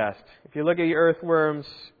earthworm test? If you look at your earthworms,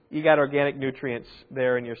 you got organic nutrients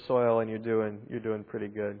there in your soil, and you're doing pretty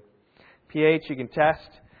good. pH, you can test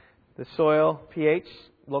the soil pH.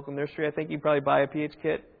 Local nursery, I think you can probably buy a pH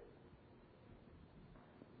kit.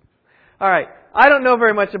 All right. I don't know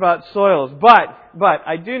very much about soils, but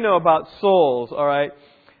I do know about souls. All right.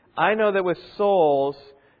 I know that with souls,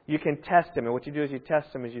 you can test them, and what you do is you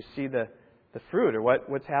test them as you see the fruit or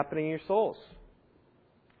what's happening in your souls.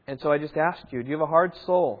 And so I just asked you, do you have a hard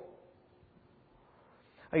soul?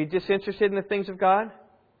 Are you disinterested in the things of God?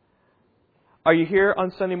 Are you here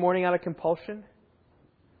on Sunday morning out of compulsion?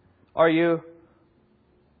 Are you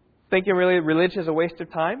thinking really religion is a waste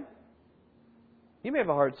of time? You may have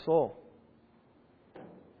a hard soul.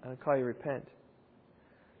 I'll call you repent.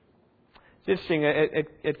 It's interesting,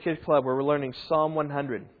 at Kids Club where we're learning Psalm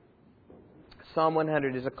 100. Psalm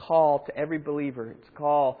 100 is a call to every believer. It's a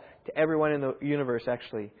call to everyone in the universe,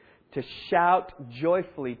 actually, to shout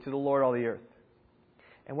joyfully to the Lord, all the earth.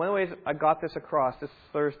 And one of the ways I got this across this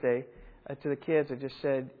Thursday to the kids, I just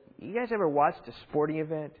said, you guys ever watched a sporting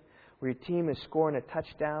event where your team is scoring a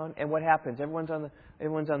touchdown, and what happens? Everyone's on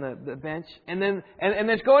the bench, and then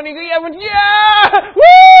it's going, everyone's, yeah!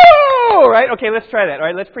 Woo! Right? Okay, let's try that. All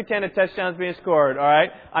right, let's pretend a touchdown's being scored. All right?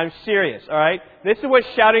 I'm serious. All right? This is what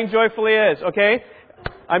shouting joyfully is, okay?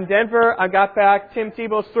 I'm Denver. I got back. Tim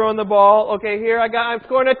Tebow's throwing the ball. Okay, here I'm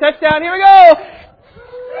scoring a touchdown. Here we go!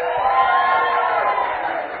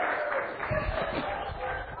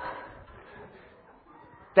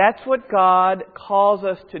 That's what God calls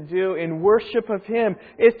us to do in worship of Him,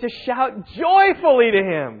 is to shout joyfully to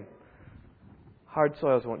Him. Hard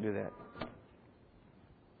soils won't do that.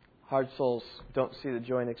 Hard souls don't see the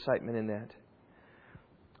joy and excitement in that.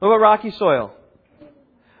 What about rocky soil?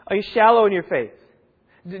 Are you shallow in your faith?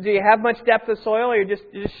 Do you have much depth of soil, or you're just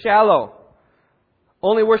shallow?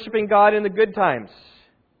 Only worshiping God in the good times.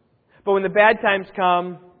 But when the bad times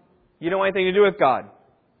come, you don't want anything to do with God.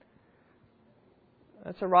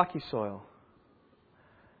 That's a rocky soil.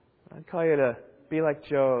 I'd call you to be like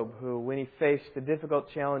Job, who, when he faced the difficult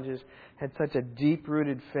challenges, had such a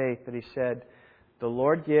deep-rooted faith that he said, the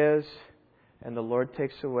Lord gives and the Lord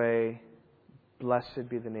takes away. Blessed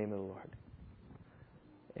be the name of the Lord.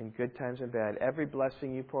 In good times and bad. Every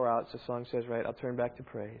blessing you pour out, as the song says, right, I'll turn back to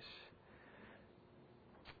praise.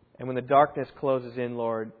 And when the darkness closes in,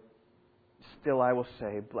 Lord, still I will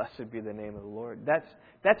say, blessed be the name of the Lord.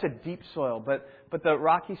 That's a deep soil. But the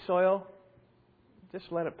rocky soil,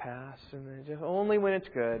 just let it pass. And just, only when it's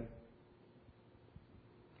good.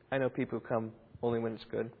 I know people who come only when it's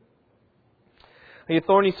good. Are you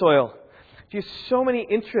thorny soil? Do you have so many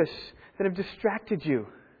interests that have distracted you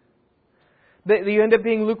that you end up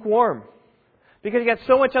being lukewarm? Because you got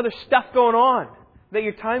so much other stuff going on that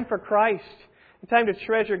your time for Christ, the time to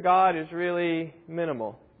treasure God, is really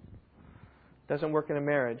minimal. It doesn't work in a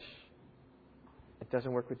marriage. It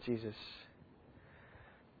doesn't work with Jesus.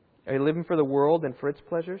 Are you living for the world and for its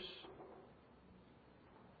pleasures?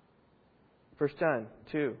 1 John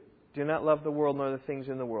 2. Do not love the world nor the things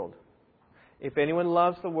in the world. If anyone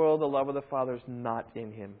loves the world, the love of the Father is not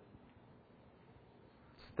in him.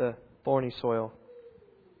 It's the thorny soil.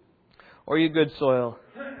 Or you good soil?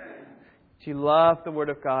 Do you love the Word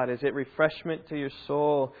of God? Is it refreshment to your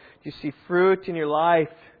soul? Do you see fruit in your life?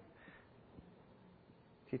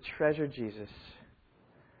 Do you treasure Jesus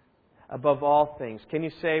above all things? Can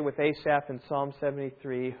you say with Asaph in Psalm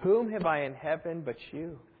 73, whom have I in heaven but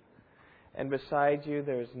you? And beside you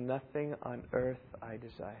there is nothing on earth I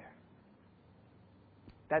desire.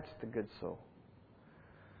 That's the good soul.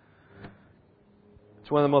 It's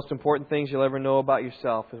one of the most important things you'll ever know about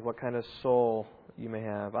yourself, is what kind of soul you may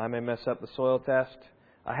have. I may mess up the soil test.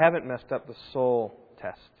 I haven't messed up the soul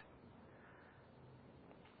test.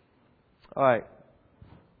 All right.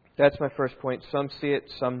 That's my first point. Some see it,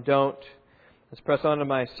 some don't. Let's press on to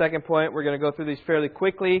my second point. We're going to go through these fairly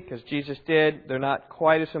quickly because Jesus did. They're not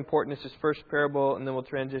quite as important as His first parable, and then we'll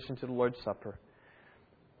transition to the Lord's Supper.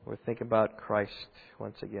 We'll think about Christ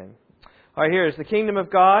once again. All right, here's the kingdom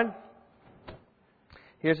of God.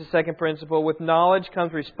 Here's the second principle. With knowledge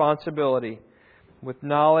comes responsibility. With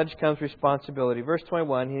knowledge comes responsibility. Verse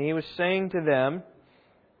 21, and He was saying to them,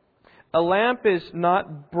 a lamp is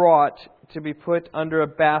not brought to be put under a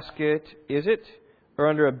basket, is it? Or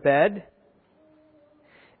under a bed?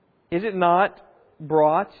 Is it not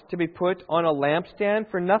brought to be put on a lampstand?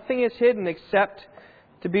 For nothing is hidden except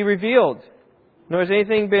to be revealed. Nor has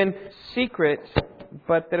anything been secret,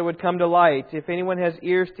 but that it would come to light. If anyone has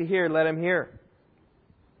ears to hear, let him hear.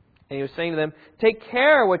 And He was saying to them, take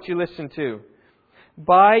care what you listen to.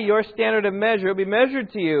 By your standard of measure, it will be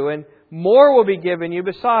measured to you. And more will be given you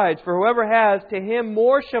besides. For whoever has, to him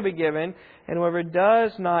more shall be given, and whoever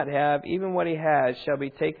does not have, even what he has, shall be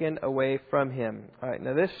taken away from him. All right,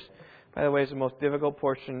 now this, by the way, is the most difficult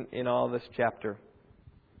portion in all this chapter.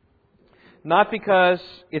 Not because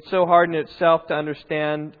it's so hard in itself to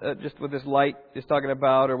understand just what this light is talking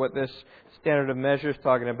about or what this standard of measure is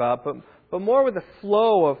talking about, but more with the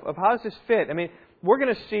flow of how does this fit. I mean, we're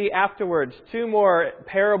going to see afterwards 2 more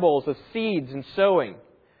parables of seeds and sowing.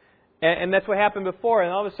 And that's what happened before.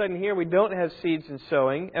 And all of a sudden here we don't have seeds and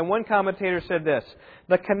sowing. And one commentator said this: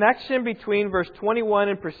 the connection between verse 21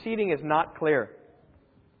 and preceding is not clear.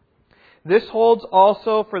 This holds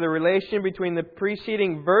also for the relation between the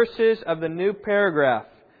preceding verses of the new paragraph.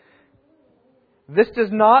 This does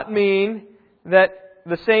not mean that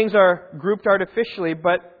the sayings are grouped artificially,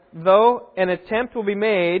 but though an attempt will be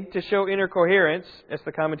made to show inner coherence, as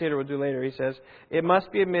the commentator will do later, he says, it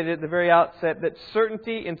must be admitted at the very outset that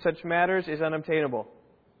certainty in such matters is unobtainable.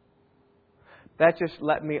 That just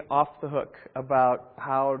let me off the hook about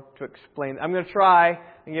how to explain. I'm going to try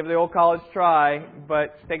and give the old college try,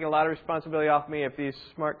 but it's taking a lot of responsibility off me if these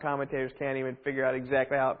smart commentators can't even figure out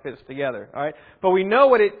exactly how it fits together. All right? But we know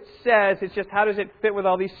what it says. It's just how does it fit with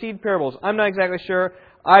all these seed parables? I'm not exactly sure.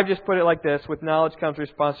 I've just put it like this: with knowledge comes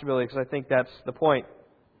responsibility, because I think that's the point.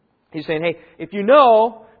 He's saying, hey, if you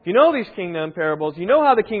know these kingdom parables, you know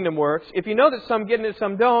how the kingdom works. If you know that some get it,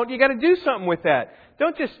 some don't, you got to do something with that.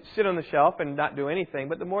 Don't just sit on the shelf and not do anything.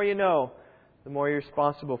 But the more you know, the more you're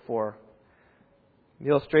responsible for. The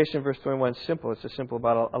illustration in verse 21 is simple. It's just simple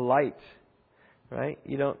about a light, right?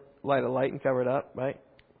 You don't light a light and cover it up, right?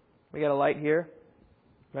 We got a light here,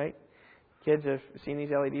 right? Kids have seen these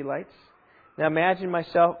LED lights. Now imagine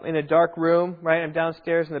myself in a dark room, right? I'm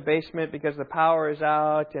downstairs in the basement because the power is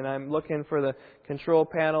out and I'm looking for the control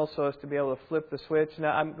panel so as to be able to flip the switch.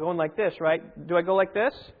 Now I'm going like this, right? Do I go like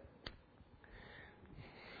this?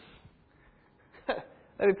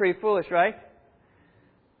 That'd be pretty foolish, right?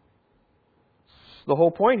 It's the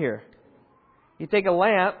whole point here. You take a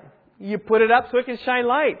lamp, you put it up so it can shine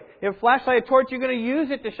light. You have a flashlight, a torch, you're going to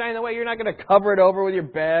use it to shine the way. You're not going to cover it over with your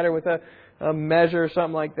bed or with a measure or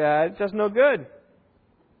something like that. It does no good.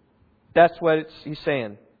 That's what he's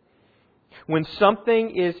saying. When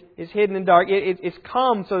something is hidden in dark, it's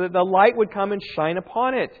come so that the light would come and shine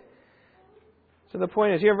upon it. So the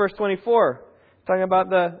point is, here in verse 24, talking about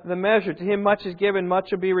the measure. To him much is given, much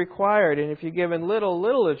will be required. And if you're given little,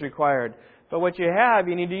 little is required. But what you have,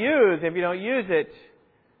 you need to use. If you don't use it,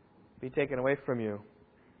 it'll be taken away from you.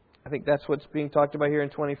 I think that's what's being talked about here in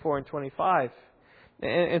 24 and 25.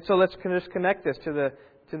 And so let's just connect this to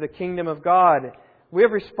the kingdom of God. We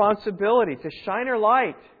have responsibility to shine our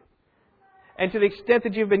light. And to the extent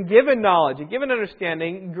that you've been given knowledge and given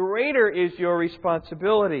understanding, greater is your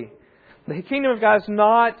responsibility. The kingdom of God is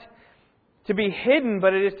not to be hidden,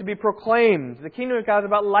 but it is to be proclaimed. The kingdom of God is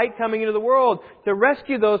about light coming into the world to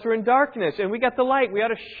rescue those who are in darkness. And we got the light. We ought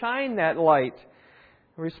to shine that light.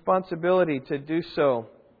 A responsibility to do so.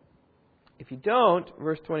 If you don't,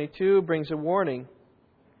 verse 22 brings a warning.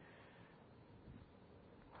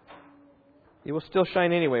 It will still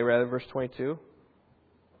shine anyway, rather, verse 22.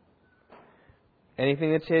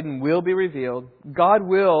 Anything that's hidden will be revealed. God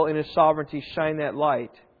will, in His sovereignty, shine that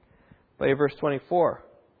light. But in verse 24,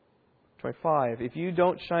 25, if you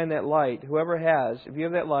don't shine that light, whoever has, if you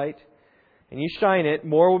have that light, and you shine it,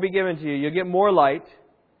 more will be given to you. You'll get more light.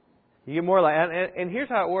 You get more light. And here's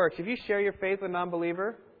how it works. If you share your faith with a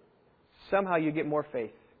non-believer, somehow you get more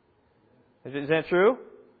faith. Is that true?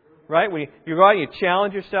 Right? When you go out and you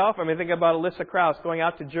challenge yourself. I mean, think about Alyssa Krauss going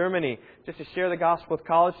out to Germany just to share the gospel with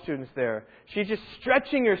college students there. She's just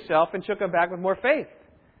stretching herself and she'll come back with more faith.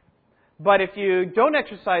 But if you don't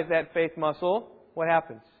exercise that faith muscle, what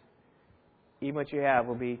happens? Even what you have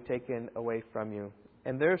will be taken away from you.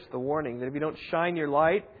 And there's the warning that if you don't shine your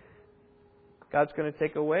light, God's going to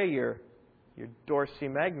take away your Dorsey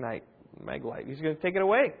Maglite. He's going to take it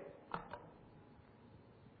away.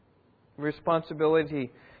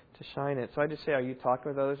 Responsibility to shine it. So I just say, are you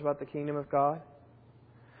talking with others about the kingdom of God?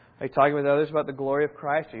 Are you talking with others about the glory of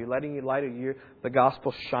Christ? Are you letting the light of the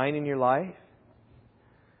gospel shine in your life?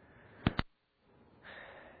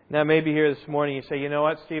 Now, maybe here this morning you say, you know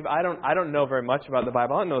what, Steve, I don't know very much about the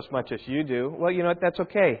Bible. I don't know as much as you do. Well, you know what, that's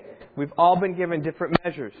okay. We've all been given different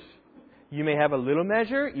measures. You may have a little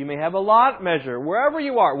measure. You may have a lot measure. Wherever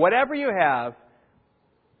you are, whatever you have,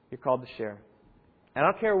 you're called to share. And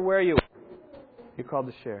I don't care where you are. You're called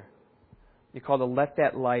to share. You're called to let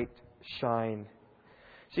that light shine.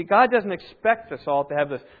 See, God doesn't expect us all to have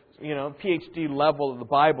this, PhD level of the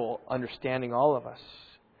Bible understanding all of us.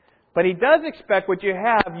 But He does expect what you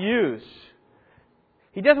have, use.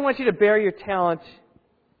 He doesn't want you to bury your talent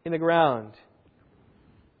in the ground.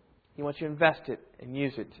 He wants you to invest it and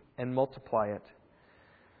use it and multiply it.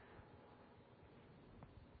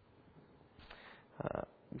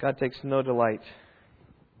 God takes no delight.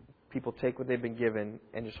 People take what they've been given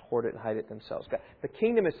and just hoard it and hide it themselves. The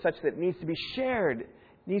kingdom is such that it needs to be shared. It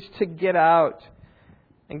needs to get out.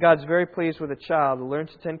 And God's very pleased with a child who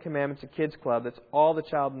learns the Ten Commandments at Kids Club. That's all the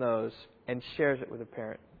child knows, and shares it with a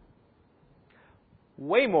parent.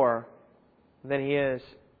 Way more than He is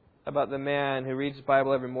about the man who reads the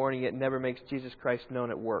Bible every morning yet never makes Jesus Christ known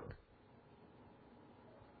at work.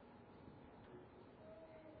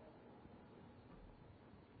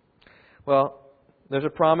 Well, there's a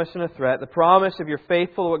promise and a threat. The promise, if you're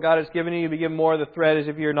faithful to what God has given you, you'll be given more. The threat is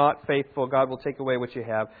if you're not faithful, God will take away what you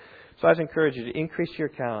have. So I just encourage you to increase your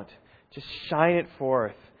account. Just shine it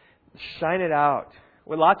forth. Shine it out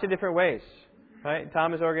with lots of different ways. Right?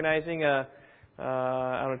 Tom is organizing I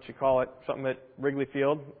don't know what you call it, something at Wrigley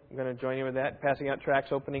Field. I'm going to join you with that. Passing out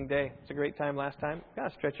tracts opening day. It's a great time last time. You've got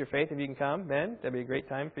to stretch your faith if you can come. Ben, that'd be a great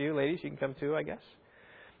time for you. Ladies, you can come too, I guess.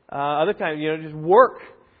 Other times, just work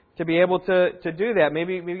to be able to do that.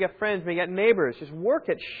 Maybe you got friends, maybe you got neighbors. Just work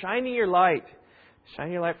at shining your light.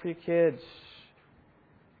 Shine your light for your kids.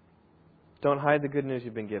 Don't hide the good news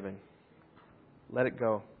you've been given. Let it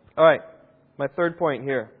go. All right, my third point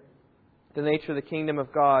here. The nature of the kingdom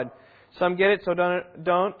of God. Some get it, so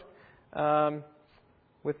don't.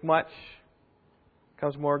 With much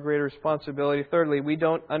comes more greater responsibility. Thirdly, we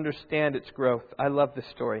don't understand its growth. I love this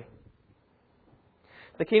story.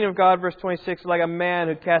 The kingdom of God, verse 26, is like a man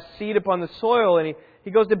who casts seed upon the soil, and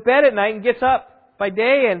he goes to bed at night and gets up by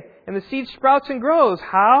day, and the seed sprouts and grows.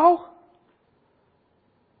 How?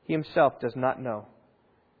 He himself does not know.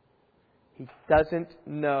 He doesn't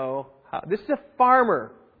know how. This is a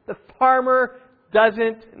farmer. The farmer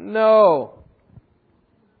doesn't know.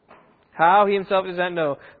 How? He himself does not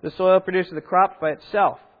know. The soil produces the crops by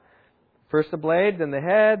itself. First the blade, then the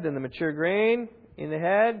head, then the mature grain in the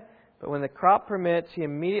head. But when the crop permits, he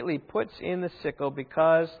immediately puts in the sickle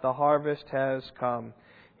because the harvest has come.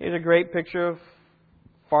 Here's a great picture of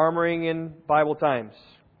farming in Bible times.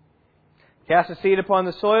 Cast a seed upon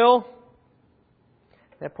the soil.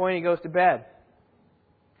 At that point, he goes to bed.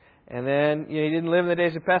 And then, he didn't live in the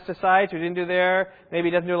days of pesticides, or didn't do there. Maybe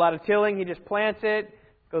he doesn't do a lot of tilling. He just plants it,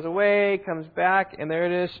 goes away, comes back, and there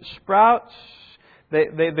it is, sprouts.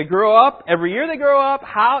 They grow up. Every year they grow up.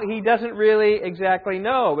 How? He doesn't really exactly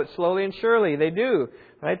know, but slowly and surely they do.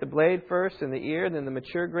 Right? The blade first, and the ear, then the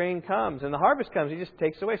mature grain comes. And the harvest comes. He just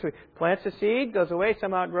takes it away. So he plants the seed, goes away,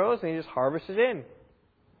 somehow it grows, and he just harvests it in.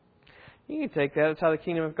 You can take that. That's how the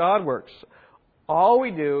kingdom of God works. All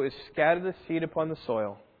we do is scatter the seed upon the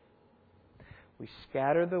soil. We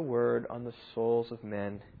scatter the word on the souls of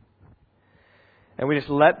men. And we just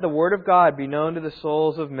let the word of God be known to the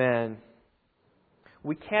souls of men.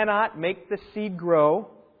 We cannot make the seed grow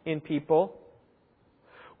in people.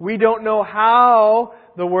 We don't know how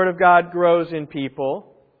the Word of God grows in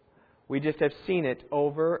people. We just have seen it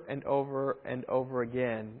over and over and over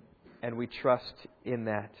again, and we trust in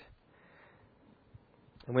that.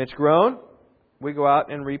 And when it's grown, we go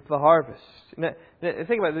out and reap the harvest. Now, think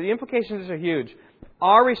about it. The implications are huge.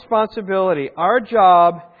 Our responsibility, our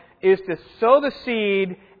job, is to sow the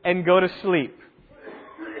seed and go to sleep.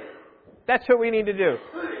 That's what we need to do.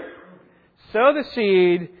 Sow the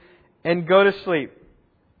seed and go to sleep.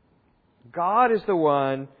 God is the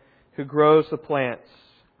one who grows the plants.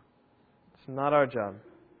 It's not our job.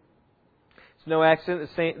 It's no accident.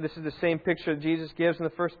 This is the same picture that Jesus gives in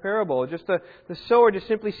the first parable. Just the sower just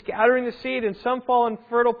simply scattering the seed, and some fall in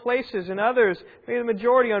fertile places, and others, maybe the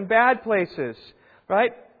majority, on bad places.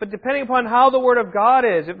 Right? But depending upon how the Word of God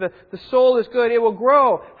is, if the soul is good, it will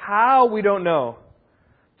grow. How? We don't know.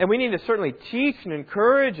 And we need to certainly teach and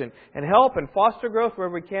encourage and help and foster growth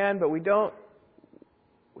wherever we can, but we don't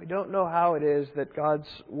know how it is that God's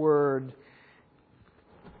Word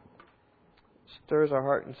stirs our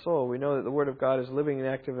heart and soul. We know that the Word of God is living and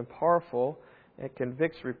active and powerful. It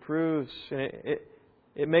convicts, reproves, and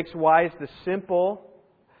it makes wise the simple.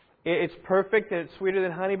 It's perfect and it's sweeter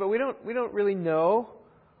than honey, but we don't really know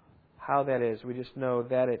how that is. We just know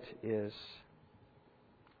that it is.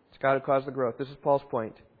 It's God who caused the growth. This is Paul's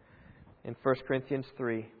point in 1 Corinthians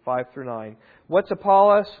 3, 5 through 9. What's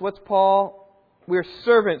Apollos? What's Paul? We're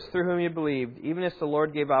servants through whom you believed, even as the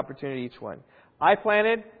Lord gave opportunity to each one. I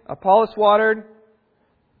planted, Apollos watered,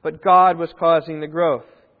 but God was causing the growth.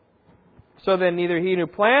 So then neither he who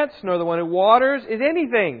plants nor the one who waters is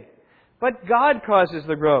anything, but God causes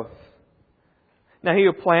the growth. Now he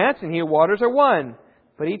who plants and he who waters are one,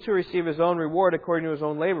 but each will receive his own reward according to his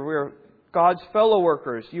own labor. We are God's fellow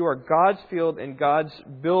workers. You are God's field and God's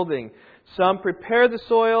building. Some prepare the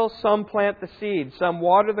soil, some plant the seed, some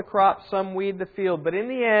water the crop, some weed the field. But in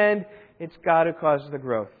the end, it's God who causes the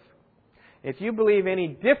growth. If you believe any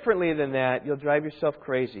differently than that, you'll drive yourself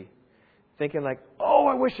crazy. Thinking like, oh,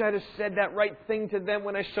 I wish I'd have said that right thing to them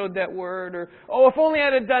when I showed that word. Or, oh, if only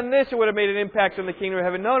I'd have done this, it would have made an impact on the kingdom of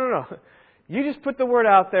heaven. No. You just put the word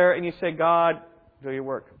out there and you say, God, do your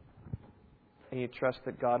work. And you trust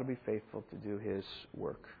that God will be faithful to do His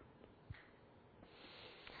work.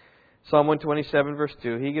 Psalm 127, verse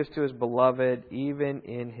 2, He gives to His beloved even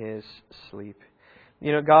in his sleep.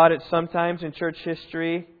 You know, God, at sometimes in church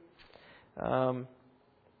history, will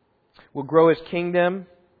grow His kingdom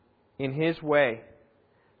in His way.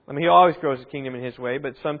 I mean, He always grows His kingdom in His way,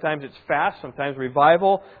 but sometimes it's fast, sometimes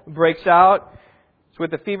revival breaks out. It's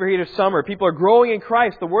with the fever heat of summer. People are growing in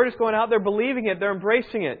Christ. The Word is going out. They're believing it. They're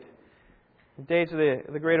embracing it. The days of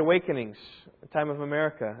the Great Awakenings, the time of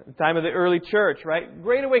America, the time of the early church, right?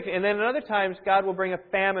 Great Awakening. And then at other times, God will bring a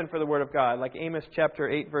famine for the Word of God, like Amos chapter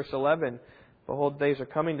 8, verse 11. Behold, days are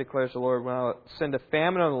coming, declares the Lord, when I'll send a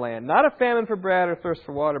famine on the land. Not a famine for bread or thirst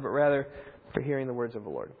for water, but rather for hearing the words of the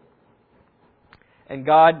Lord. And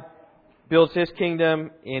God builds His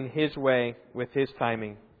kingdom in His way, with His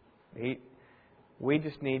timing. We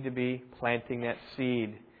just need to be planting that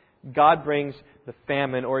seed. God brings the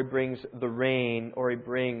famine, or He brings the rain, or He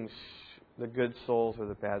brings the good souls or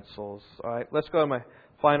the bad souls. All right, let's go to my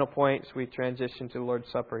final point as we transition to the Lord's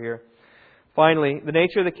Supper here. Finally, the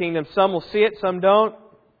nature of the kingdom. Some will see it, some don't.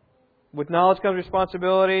 With knowledge comes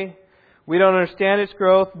responsibility. We don't understand its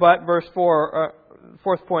growth, but verse 4,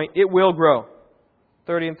 fourth point, it will grow.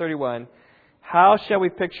 30 and 31. How shall we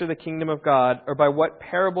picture the kingdom of God, or by what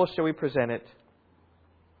parable shall we present it?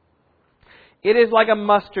 It is like a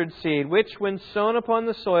mustard seed, which when sown upon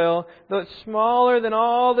the soil, though it's smaller than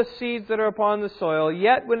all the seeds that are upon the soil,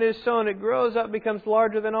 yet when it is sown, it grows up, becomes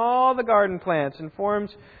larger than all the garden plants, and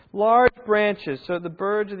forms large branches, so that the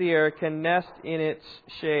birds of the air can nest in its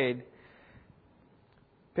shade.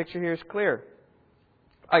 Picture here is clear.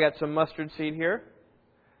 I got some mustard seed here,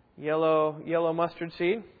 yellow mustard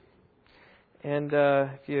seed, and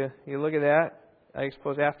if you look at that, I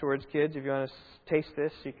suppose afterwards, kids, if you want to taste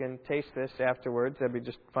this, you can taste this afterwards. That'd be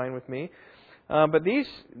just fine with me. But these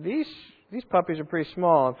puppies are pretty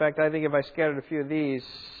small. In fact, I think if I scattered a few of these,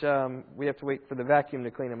 we'd have to wait for the vacuum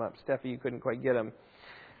to clean them up. Steffi, you couldn't quite get them.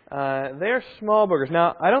 They're small boogers.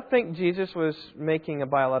 Now, I don't think Jesus was making a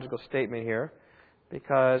biological statement here,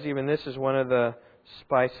 because even this is one of the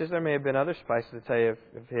spices. There may have been other spices, to tell you,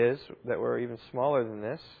 of His that were even smaller than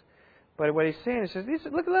this. But what He's saying is,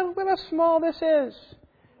 look at how small this is.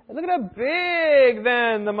 And look at how big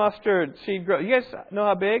then the mustard seed grows. You guys know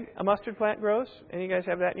how big a mustard plant grows? Any of you guys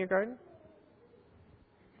have that in your garden?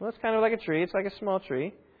 Well, it's kind of like a tree. It's like a small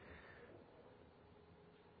tree.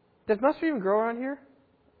 Does mustard even grow around here?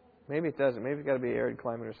 Maybe it doesn't. Maybe it's got to be arid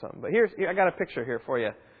climate or something. But here I got a picture here for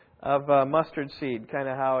you of mustard seed, kind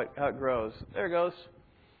of how it grows. There it goes.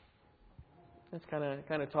 It's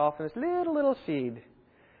kind of tall from this little seed.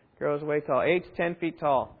 Grows way tall, 8 to 10 feet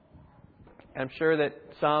tall. I'm sure that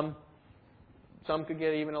some could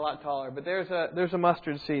get even a lot taller. But there's a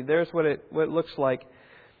mustard seed. There's what it looks like.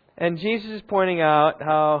 And Jesus is pointing out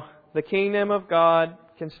how the kingdom of God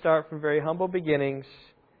can start from very humble beginnings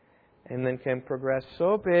and then can progress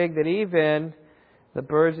so big that even the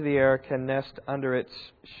birds of the air can nest under its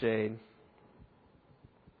shade.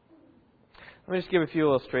 Let me just give a few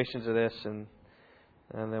illustrations of this, and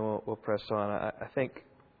then we'll press on. I think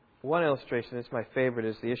one illustration that's my favorite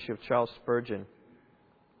is the issue of Charles Spurgeon.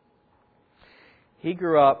 He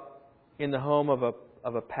grew up in the home of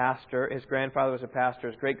a pastor. His grandfather was a pastor.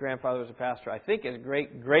 His great-grandfather was a pastor. I think his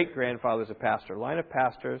great-great-grandfather was a pastor. Line of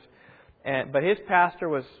pastors. But his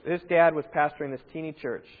dad was pastoring this teeny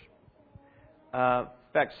church. In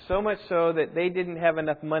fact, so much so that they didn't have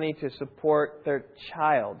enough money to support their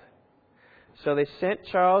child. So they sent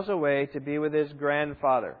Charles away to be with his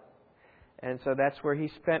grandfather. And so that's where he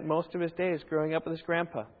spent most of his days, growing up with his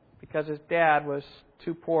grandpa, because his dad was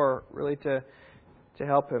too poor really to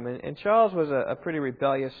help him. And Charles was a pretty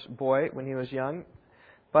rebellious boy when he was young.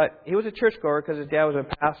 But he was a churchgoer because his dad was a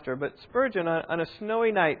pastor. But Spurgeon, on a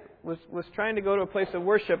snowy night, was trying to go to a place of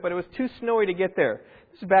worship, but it was too snowy to get there.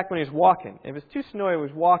 This is back when he was walking. If it was too snowy, he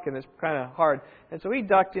was walking. It's kind of hard. And so he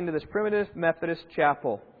ducked into this primitive Methodist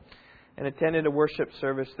chapel and attended a worship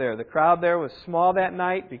service there. The crowd there was small that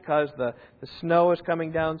night because the snow was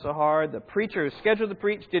coming down so hard. The preacher who scheduled to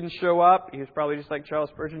preach didn't show up. He was probably just like Charles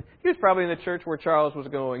Spurgeon. He was probably in the church where Charles was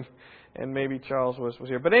going, and maybe Charles was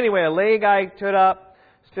here. But anyway, a lay guy stood up,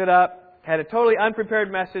 had a totally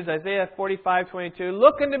unprepared message, Isaiah 45:22.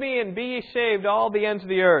 Look unto me and be ye saved, all the ends of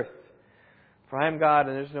the earth. For I am God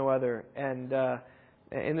and there's no other. And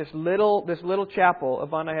in this little chapel,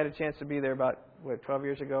 Yvonne and I had a chance to be there about, 12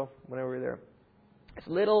 years ago, whenever we were there. This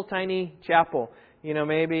little tiny chapel,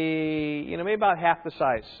 maybe about half the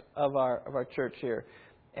size of our church here.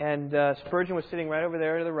 And Spurgeon was sitting right over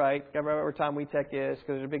there to the right, right where Tom Witek is,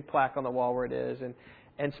 because there's a big plaque on the wall where it is.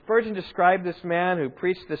 And Spurgeon described this man who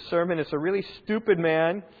preached this sermon as a really stupid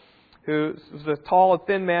man, who was a tall and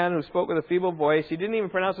thin man who spoke with a feeble voice. He didn't even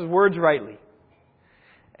pronounce his words rightly.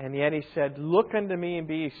 And yet he said, look unto me and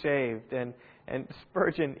be ye saved. And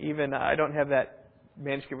Spurgeon, even, I don't have that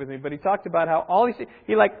manuscript with me, but he talked about how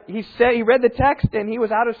he read the text and he was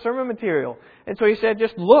out of sermon material. And so he said,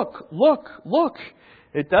 just look.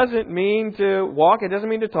 It doesn't mean to walk, it doesn't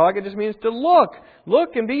mean to talk, it just means to look.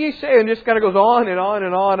 Look and be ye saved. And just kind of goes on and on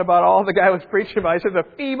and on about all the guy was preaching about. He said, a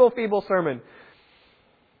feeble sermon.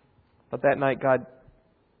 But that night God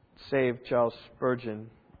saved Charles Spurgeon.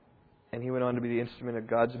 And he went on to be the instrument of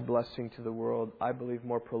God's blessing to the world, I believe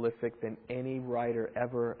more prolific than any writer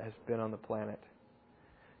ever has been on the planet.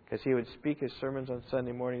 Because he would speak his sermons on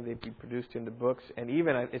Sunday morning, they'd be produced into books. And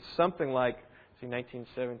even, it's something like,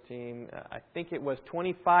 1917, I think it was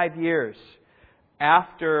 25 years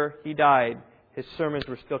after he died, his sermons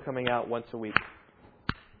were still coming out once a week.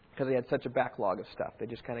 Because he had such a backlog of stuff. They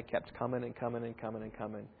just kind of kept coming and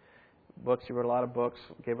coming. Books, he wrote a lot of books,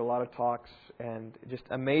 gave a lot of talks, and just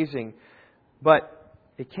amazing. But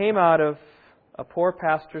it came out of a poor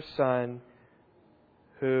pastor's son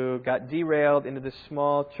who got derailed into this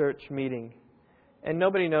small church meeting. And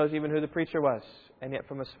nobody knows even who the preacher was. And yet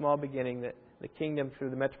from a small beginning, the kingdom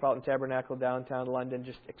through the Metropolitan Tabernacle downtown London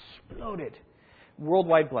just exploded.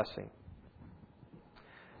 Worldwide blessing.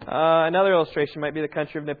 Another illustration might be the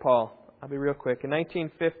country of Nepal. I'll be real quick. In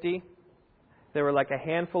 1950, there were like a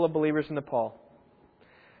handful of believers in Nepal.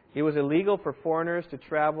 It was illegal for foreigners to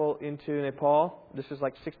travel into Nepal. This was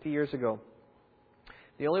like 60 years ago.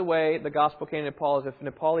 The only way the gospel came to Nepal is if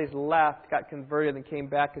Nepalese left, got converted, and came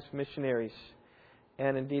back as missionaries.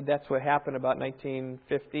 And indeed, that's what happened about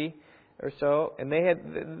 1950 or so. And they had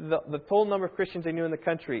the total number of Christians they knew in the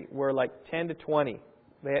country were like 10 to 20.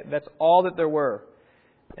 That's all that there were.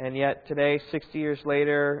 And yet today, 60 years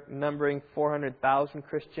later, numbering 400,000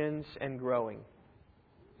 Christians and growing.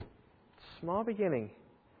 Small beginning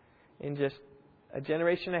in just a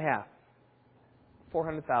generation and a half.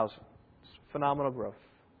 400,000. Phenomenal growth.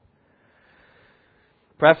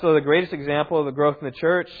 Perhaps the greatest example of the growth in the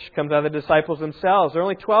church comes out of the disciples themselves. There are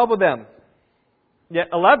only 12 of them. Yet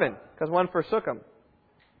 11, because one forsook them.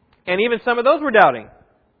 And even some of those were doubting.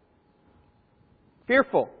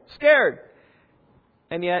 Fearful. Scared.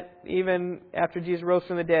 And yet, even after Jesus rose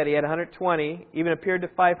from the dead, He had 120, even appeared to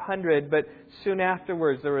 500, but soon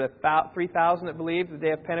afterwards, there were 3,000 that believed the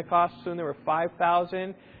day of Pentecost. Soon there were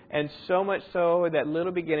 5,000, and so much so that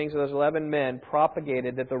little beginnings of those 11 men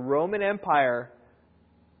propagated that the Roman Empire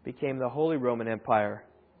became the Holy Roman Empire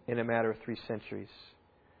in a matter of 3 centuries.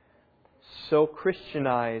 So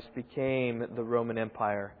Christianized became the Roman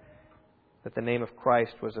Empire that the name of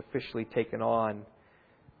Christ was officially taken on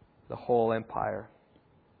the whole empire.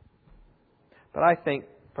 But I think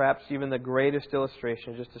perhaps even the greatest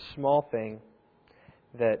illustration, just a small thing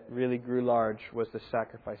that really grew large, was the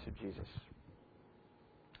sacrifice of Jesus.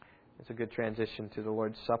 It's a good transition to the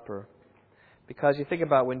Lord's Supper. Because you think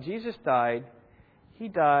about when Jesus died, He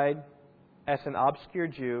died as an obscure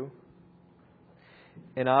Jew,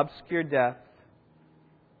 an obscure death,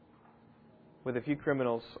 with a few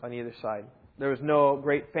criminals on either side. There was no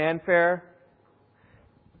great fanfare.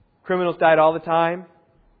 Criminals died all the time.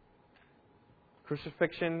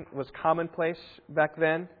 Crucifixion was commonplace back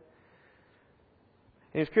then. And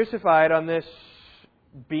He was crucified on this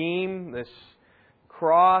beam, this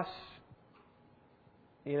cross.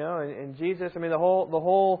 And Jesus, the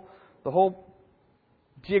whole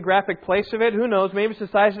geographic place of it, who knows, maybe it's the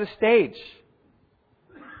size of the stage.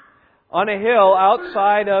 On a hill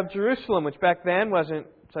outside of Jerusalem, which back then wasn't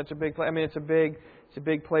such a big place. It's a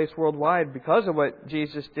big place worldwide because of what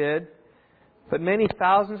Jesus did. But many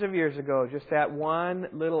thousands of years ago, just that one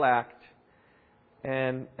little act.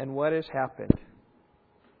 And what has happened?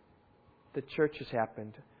 The church has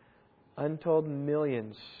happened. Untold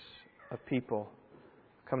millions of people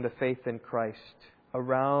come to faith in Christ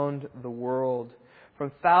around the world.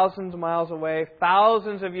 From thousands of miles away,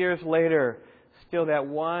 thousands of years later, still that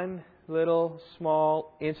one little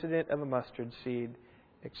small incident of a mustard seed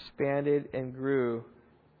expanded and grew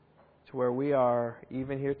to where we are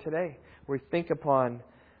even here today. We think upon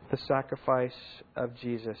the sacrifice of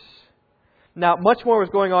Jesus. Now, much more was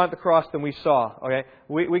going on at the cross than we saw. Okay,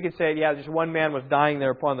 we could say, yeah, just one man was dying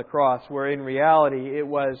there upon the cross, where in reality it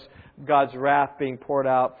was God's wrath being poured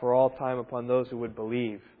out for all time upon those who would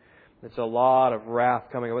believe. It's a lot of wrath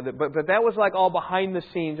coming with it, but that was like all behind the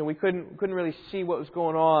scenes, and we couldn't really see what was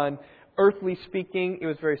going on. Earthly speaking, it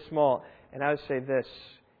was very small. And I would say this,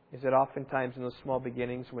 is that oftentimes in those small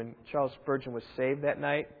beginnings, when Charles Spurgeon was saved that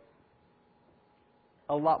night,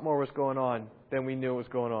 a lot more was going on than we knew was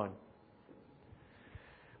going on.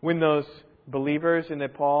 When those believers in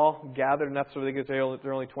Nepal gathered enough so they could say there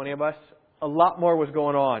are only 20 of us, a lot more was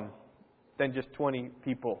going on than just 20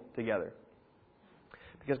 people together.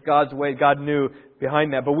 Because God's way, God knew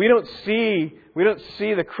behind that. But we don't see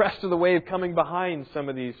the crest of the wave coming behind some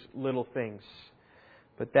of these little things.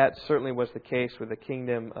 But that certainly was the case with the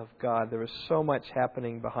kingdom of God. There was so much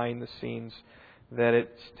happening behind the scenes that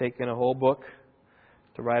it's taken a whole book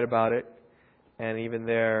to write about it. And even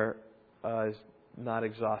there is not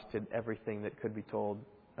exhausted everything that could be told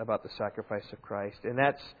about the sacrifice of Christ. And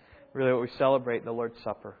that's really what we celebrate in the Lord's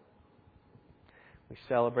Supper. We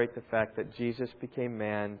celebrate the fact that Jesus became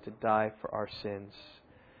man to die for our sins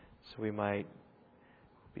so we might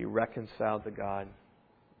be reconciled to God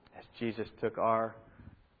as Jesus took our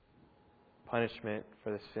punishment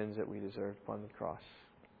for the sins that we deserved upon the cross.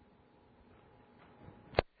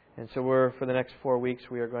 And so for the next 4 weeks,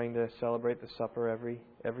 we are going to celebrate the supper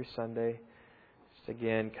every Sunday. Just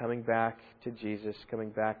again, coming back to Jesus, coming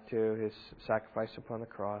back to His sacrifice upon the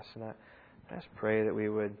cross. And I just pray that we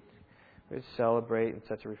would celebrate in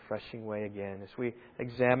such a refreshing way again. As we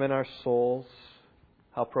examine our souls,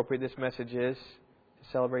 how appropriate this message is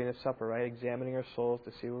to celebrating the supper, right? Examining our souls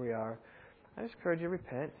to see where we are. I just encourage you to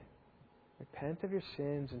repent. Repent of your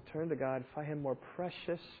sins and turn to God. Find Him more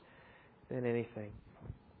precious than anything.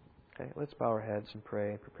 Okay, let's bow our heads and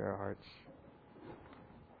pray and prepare our hearts.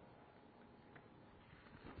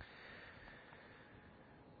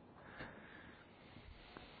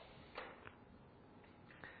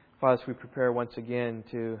 Father, as we prepare once again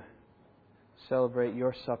to celebrate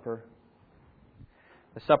your supper,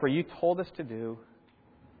 the supper you told us to do.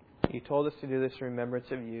 You told us to do this in remembrance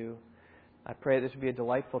of you. I pray this would be a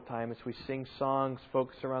delightful time as we sing songs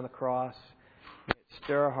focused around the cross. May it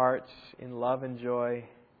stir our hearts in love and joy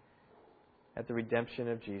at the redemption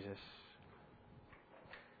of Jesus.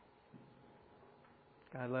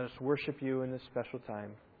 God, let us worship you in this special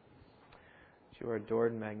time. You are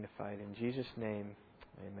adored and magnified. In Jesus' name,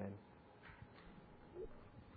 amen.